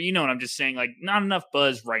 or what I'm just saying, like, not enough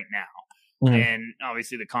buzz right now. And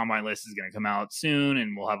obviously the combine list is going to come out soon,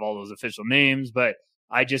 and we'll have all those official names, but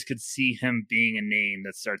I just could see him being a name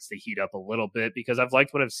that starts to heat up a little bit because I've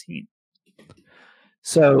liked what I've seen.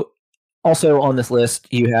 So also on this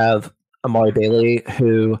list, you have Amari Bailey,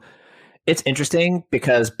 who it's interesting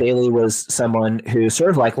because Bailey was someone who sort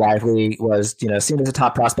of like Lively was, seen as a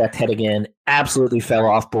top prospect heading in, absolutely fell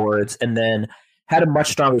off boards, and then had a much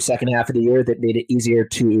stronger second half of the year that made it easier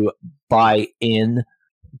to buy in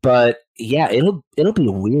But yeah, it'll be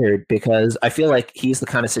weird because I feel like he's the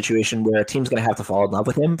kind of situation where a team's going to have to fall in love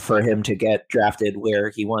with him for him to get drafted where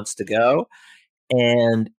he wants to go.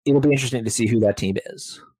 And it'll be interesting to see who that team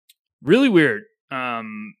is. Really weird.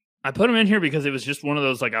 I put him in here because it was just one of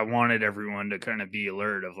those, like, I wanted everyone to kind of be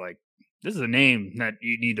alert of, like, this is a name that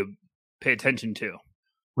you need to pay attention to.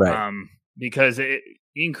 Right. Because you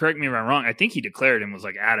can correct me if I'm wrong. I think he declared and was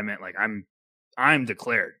like adamant, like, I'm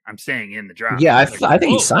declared. I'm staying in the draft. Yeah, I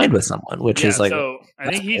think he signed with someone, which is like. So I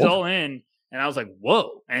think he's all in, and I was like,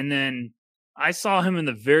 whoa. And then I saw him in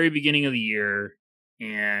the very beginning of the year,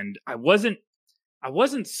 and I wasn't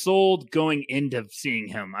sold going into seeing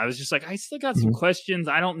him. I was just like, I still got some questions.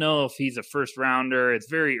 I don't know if he's a first rounder. It's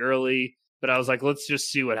very early, but I was like, let's just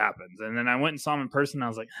see what happens. And then I went and saw him in person. And I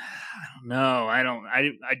was like, I don't know.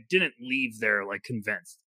 I didn't leave there like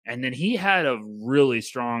convinced. And then he had a really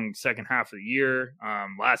strong second half of the year.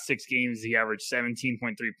 Last 6 games, he averaged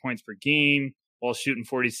 17.3 points per game while shooting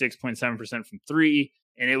 46.7% from 3.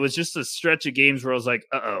 And it was just a stretch of games where I was like,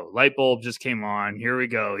 light bulb just came on. Here we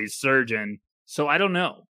go. He's surging. So I don't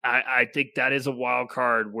know. I think that is a wild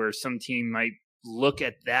card where some team might look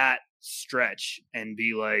at that stretch and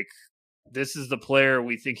be like, this is the player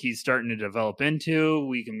we think he's starting to develop into.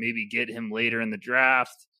 We can maybe get him later in the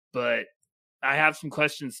draft. But I have some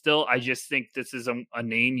questions still. I just think this is a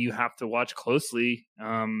name you have to watch closely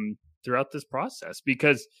throughout this process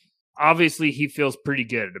because obviously he feels pretty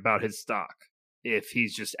good about his stock if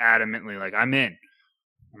he's just adamantly like, I'm in.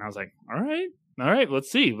 And I was like, all right,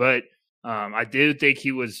 let's see. But I do think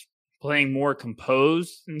he was playing more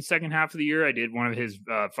composed in the second half of the year. I did one of his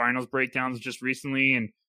finals breakdowns just recently and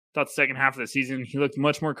thought the second half of the season he looked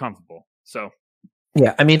much more comfortable. So,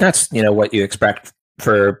 yeah, I mean, that's, what you expect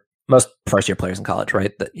for most first-year players in college,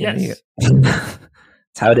 right? That, yes.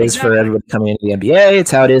 It's how it is for everybody coming into the NBA.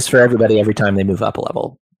 It's how it is for everybody every time they move up a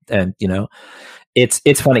level. And,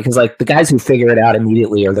 it's funny because, like, the guys who figure it out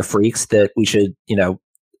immediately are the freaks that we should,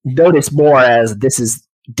 notice more as this is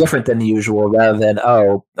different than the usual rather than,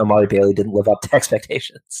 Amari Bailey didn't live up to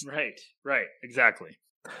expectations. Right. Exactly.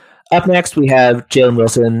 Up next, we have Jalen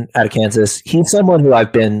Wilson out of Kansas. He's someone who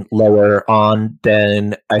I've been lower on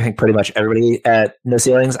than I think pretty much everybody at No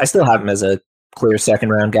Ceilings. I still have him as a clear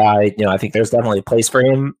second-round guy. I think there's definitely a place for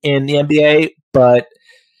him in the NBA, but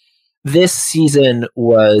this season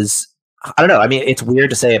was, I don't know. I mean, it's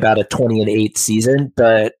weird to say about a 20-8 season,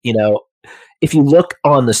 but, if you look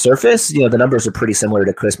on the surface, the numbers are pretty similar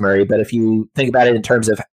to Chris Murray. But if you think about it in terms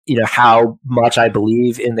of, how much I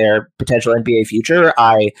believe in their potential NBA future,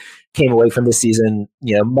 I came away from this season,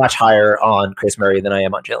 much higher on Chris Murray than I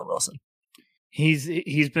am on Jalen Wilson.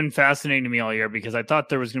 He's been fascinating to me all year because I thought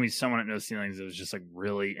there was going to be someone at No Ceilings that was just like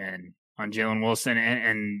really in on Jalen Wilson.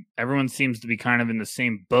 And everyone seems to be kind of in the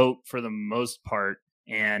same boat for the most part.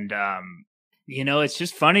 And, it's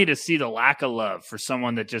just funny to see the lack of love for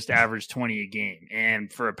someone that just averaged 20 a game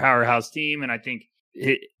and for a powerhouse team. And I think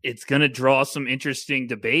it's going to draw some interesting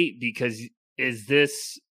debate because is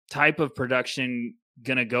this type of production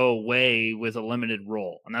going to go away with a limited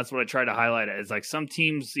role? And that's what I try to highlight. Is like some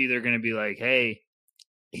teams either going to be like, hey,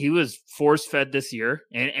 he was force fed this year.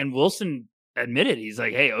 And Wilson admitted, he's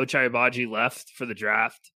like, hey, Ochai Agbaji left for the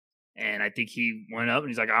draft. And I think he went up and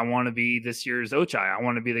he's like, I want to be this year's Ochai. I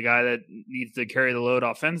want to be the guy that needs to carry the load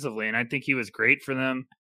offensively. And I think he was great for them.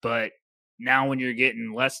 But now when you're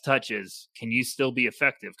getting less touches, can you still be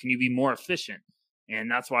effective? Can you be more efficient? And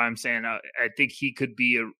that's why I'm saying I think he could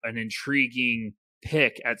be an intriguing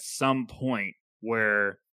pick at some point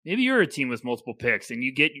where maybe you're a team with multiple picks and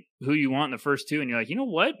you get who you want in the first 2 and you're like, you know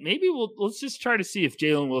what? Maybe let's just try to see if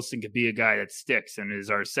Jalen Wilson could be a guy that sticks and is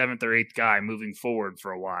our 7th or 8th guy moving forward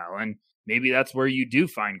for a while. And maybe that's where you do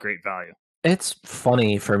find great value. It's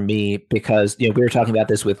funny for me because, we were talking about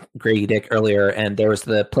this with Grady Dick earlier, and there was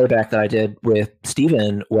the playback that I did with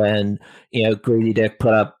Steven when, Grady Dick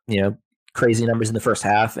put up, crazy numbers in the first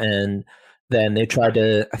half, and then they tried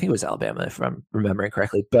to, I think it was Alabama, if I'm remembering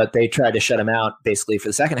correctly, but they tried to shut him out basically for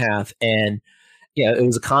the second half. And, it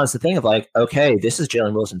was a constant thing of like, okay, this is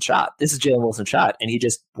Jalen Wilson's shot. This is Jalen Wilson's shot. And he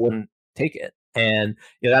just wouldn't take it. And,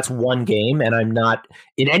 that's one game. And I'm not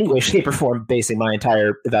in any way, shape, or form basing my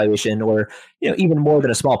entire evaluation or, even more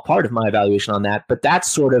than a small part of my evaluation on that. But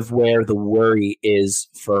that's sort of where the worry is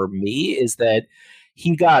for me, is that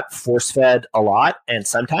he got force fed a lot, and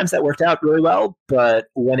sometimes that worked out really well. But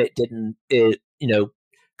when it didn't, it,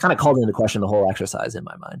 kind of called into question the whole exercise in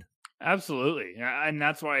my mind. Absolutely. And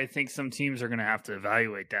that's why I think some teams are going to have to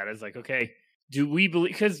evaluate that as like, okay, do we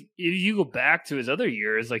believe, because if you go back to his other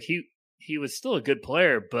years, like he was still a good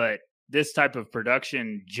player, but this type of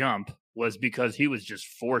production jump was because he was just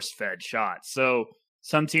force fed shots. So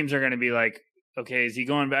some teams are going to be like, okay, is he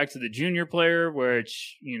going back to the junior player,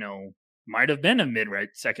 which, might have been a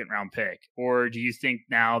second round pick? Or do you think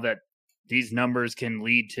now that these numbers can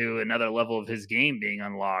lead to another level of his game being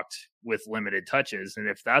unlocked with limited touches? And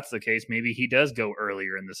if that's the case, maybe he does go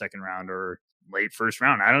earlier in the second round or late first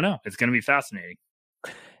round. I don't know. It's going to be fascinating.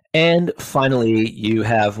 And finally, you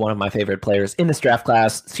have one of my favorite players in this draft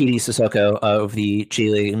class, CD Sissoko of the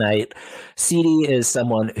G League Ignite. CD is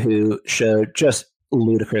someone who showed just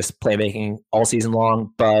ludicrous playmaking all season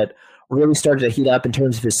long, but really started to heat up in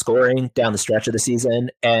terms of his scoring down the stretch of the season.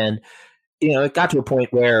 And, it got to a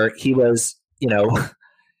point where he was, he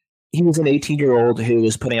was an 18-year-old who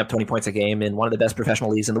was putting up 20 points a game in one of the best professional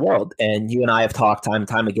leagues in the world. And you and I have talked time and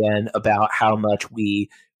time again about how much we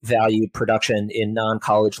value production in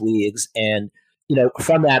non-college leagues. And,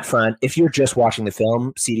 from that front, if you're just watching the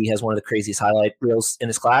film, CD has one of the craziest highlight reels in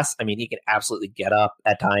his class. I mean, he can absolutely get up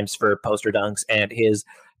at times for poster dunks, and his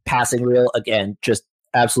passing reel, again, just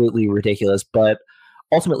absolutely ridiculous. But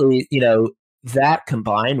ultimately, that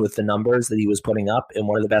combined with the numbers that he was putting up in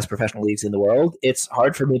one of the best professional leagues in the world, it's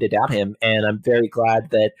hard for me to doubt him. And I'm very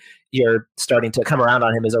glad that you're starting to come around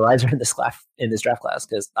on him as a riser in this draft class,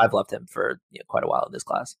 because I've loved him for quite a while in this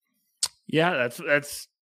class. Yeah, that's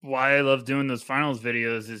why I love doing those finals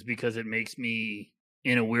videos, is because it makes me,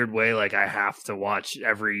 in a weird way, like I have to watch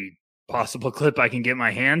every possible clip I can get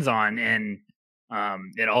my hands on. And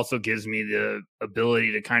it also gives me the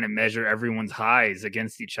ability to kind of measure everyone's highs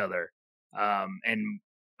against each other. And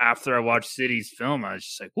after I watched City's film, I was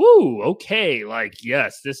just like, woo, okay, like,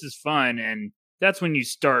 yes, this is fun. And that's when you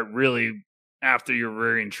start really, after you're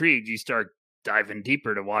very intrigued, you start diving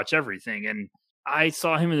deeper to watch everything. And I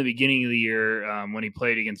saw him in the beginning of the year when he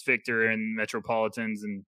played against Victor and Metropolitans,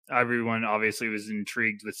 and everyone obviously was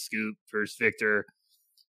intrigued with Scoop versus Victor.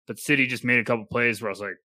 But City just made a couple plays where I was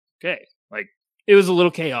like, okay, like, it was a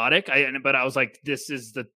little chaotic, but I was like, this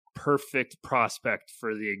is the perfect prospect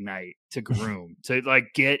for the Ignite to groom, to like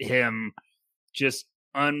get him just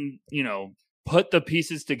put the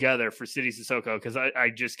pieces together for City Sissoko, because I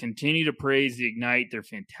just continue to praise the Ignite. They're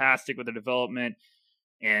fantastic with the development,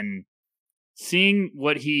 and seeing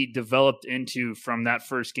what he developed into from that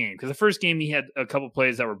first game, because the first game he had a couple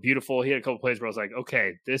plays that were beautiful. He had a couple plays where I was like,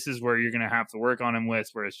 okay, this is where you're going to have to work on him with,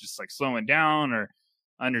 where it's just like slowing down or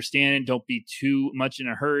understanding, don't be too much in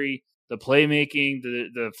a hurry. The playmaking,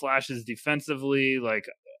 the flashes defensively, like,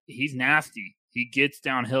 he's nasty. He gets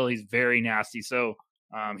downhill. He's very nasty. So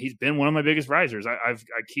he's been one of my biggest risers. I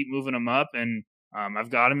keep moving him up, and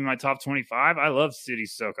I've got him in my top 25. I love City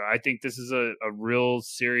Sissoko. I think this is a real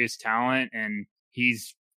serious talent, and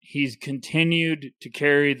he's continued to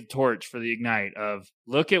carry the torch for the Ignite of,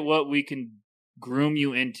 look at what we can groom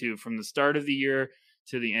you into from the start of the year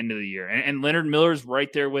to the end of the year. And Leonard Miller's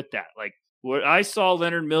right there with that. Like, what I saw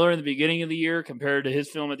Leonard Miller in the beginning of the year compared to his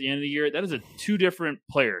film at the end of the year, that is two different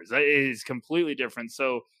players. That is completely different.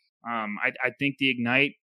 So I think the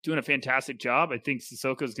Ignite doing a fantastic job. I think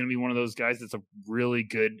Sissoko is going to be one of those guys that's a really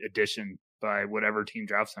good addition by whatever team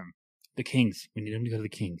drafts him. The Kings. We need him to go to the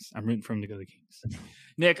Kings. I'm rooting for him to go to the Kings.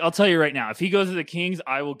 Nick, I'll tell you right now, if he goes to the Kings,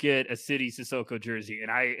 I will get a City Sissoko jersey, and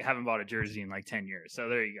I haven't bought a jersey in like 10 years. So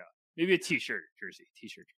there you go. Maybe a t-shirt jersey.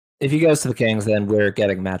 If he goes to the Kings, then we're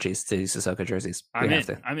getting matchy City Sissoko jerseys. I'm in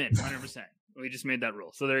 100%. We just made that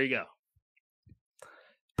rule. So there you go.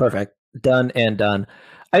 Perfect. Done and done.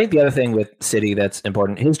 I think the other thing with City that's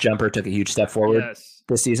important, his jumper took a huge step forward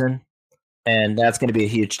this season. And that's going to be a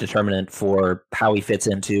huge determinant for how he fits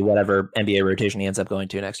into whatever NBA rotation he ends up going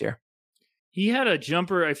to next year. He had a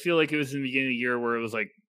jumper, I feel like it was in the beginning of the year, where it was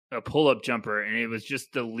like a pull-up jumper, and it was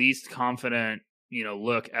just the least confident,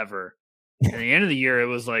 look ever. At the end of the year, it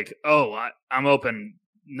was like, oh, I'm open,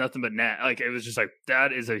 nothing but net. Like, it was just like,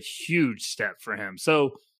 that is a huge step for him.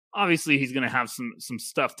 So obviously he's going to have some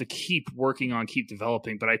stuff to keep working on, keep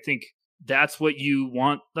developing. But I think that's what you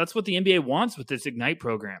want. That's what the NBA wants with this Ignite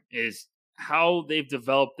program, is how they've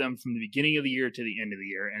developed them from the beginning of the year to the end of the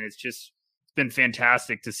year. And it's been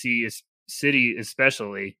fantastic to see City,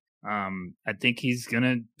 especially. I think he's going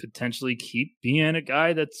to potentially keep being a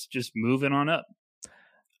guy that's just moving on up.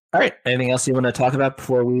 All right. Anything else you want to talk about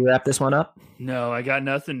before we wrap this one up? No, I got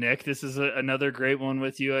nothing, Nick. This is another great one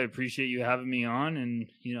with you. I appreciate you having me on, and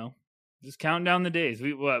just counting down the days.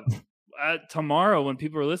 Tomorrow, when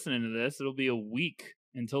people are listening to this, it'll be a week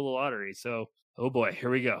until the lottery. So, oh boy, here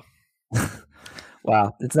we go.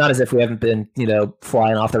 Wow, it's not as if we haven't been,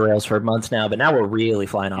 flying off the rails for months now, but now we're really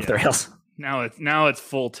flying off the rails. Now it's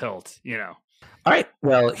full tilt. All right.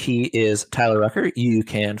 Well, he is Tyler Rucker. You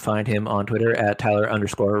can find him on Twitter at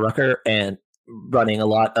Tyler_Rucker. And running a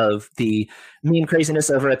lot of the meme craziness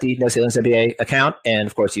over at the No Ceilings NBA account. And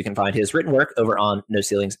of course, you can find his written work over on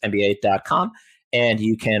NoCeilingsNBA.com. And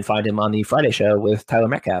you can find him on the Friday show with Tyler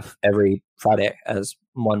Metcalf every Friday, as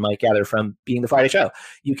one might gather from being the Friday show.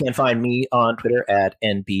 You can find me on Twitter at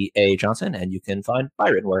NBA Johnson, and you can find my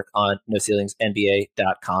written work on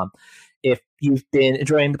NoCeilingsNBA.com. If you've been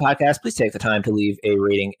enjoying the podcast, please take the time to leave a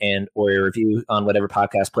rating and or a review on whatever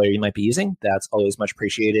podcast player you might be using. That's always much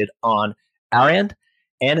appreciated on our end.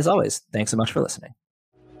 And as always, thanks so much for listening.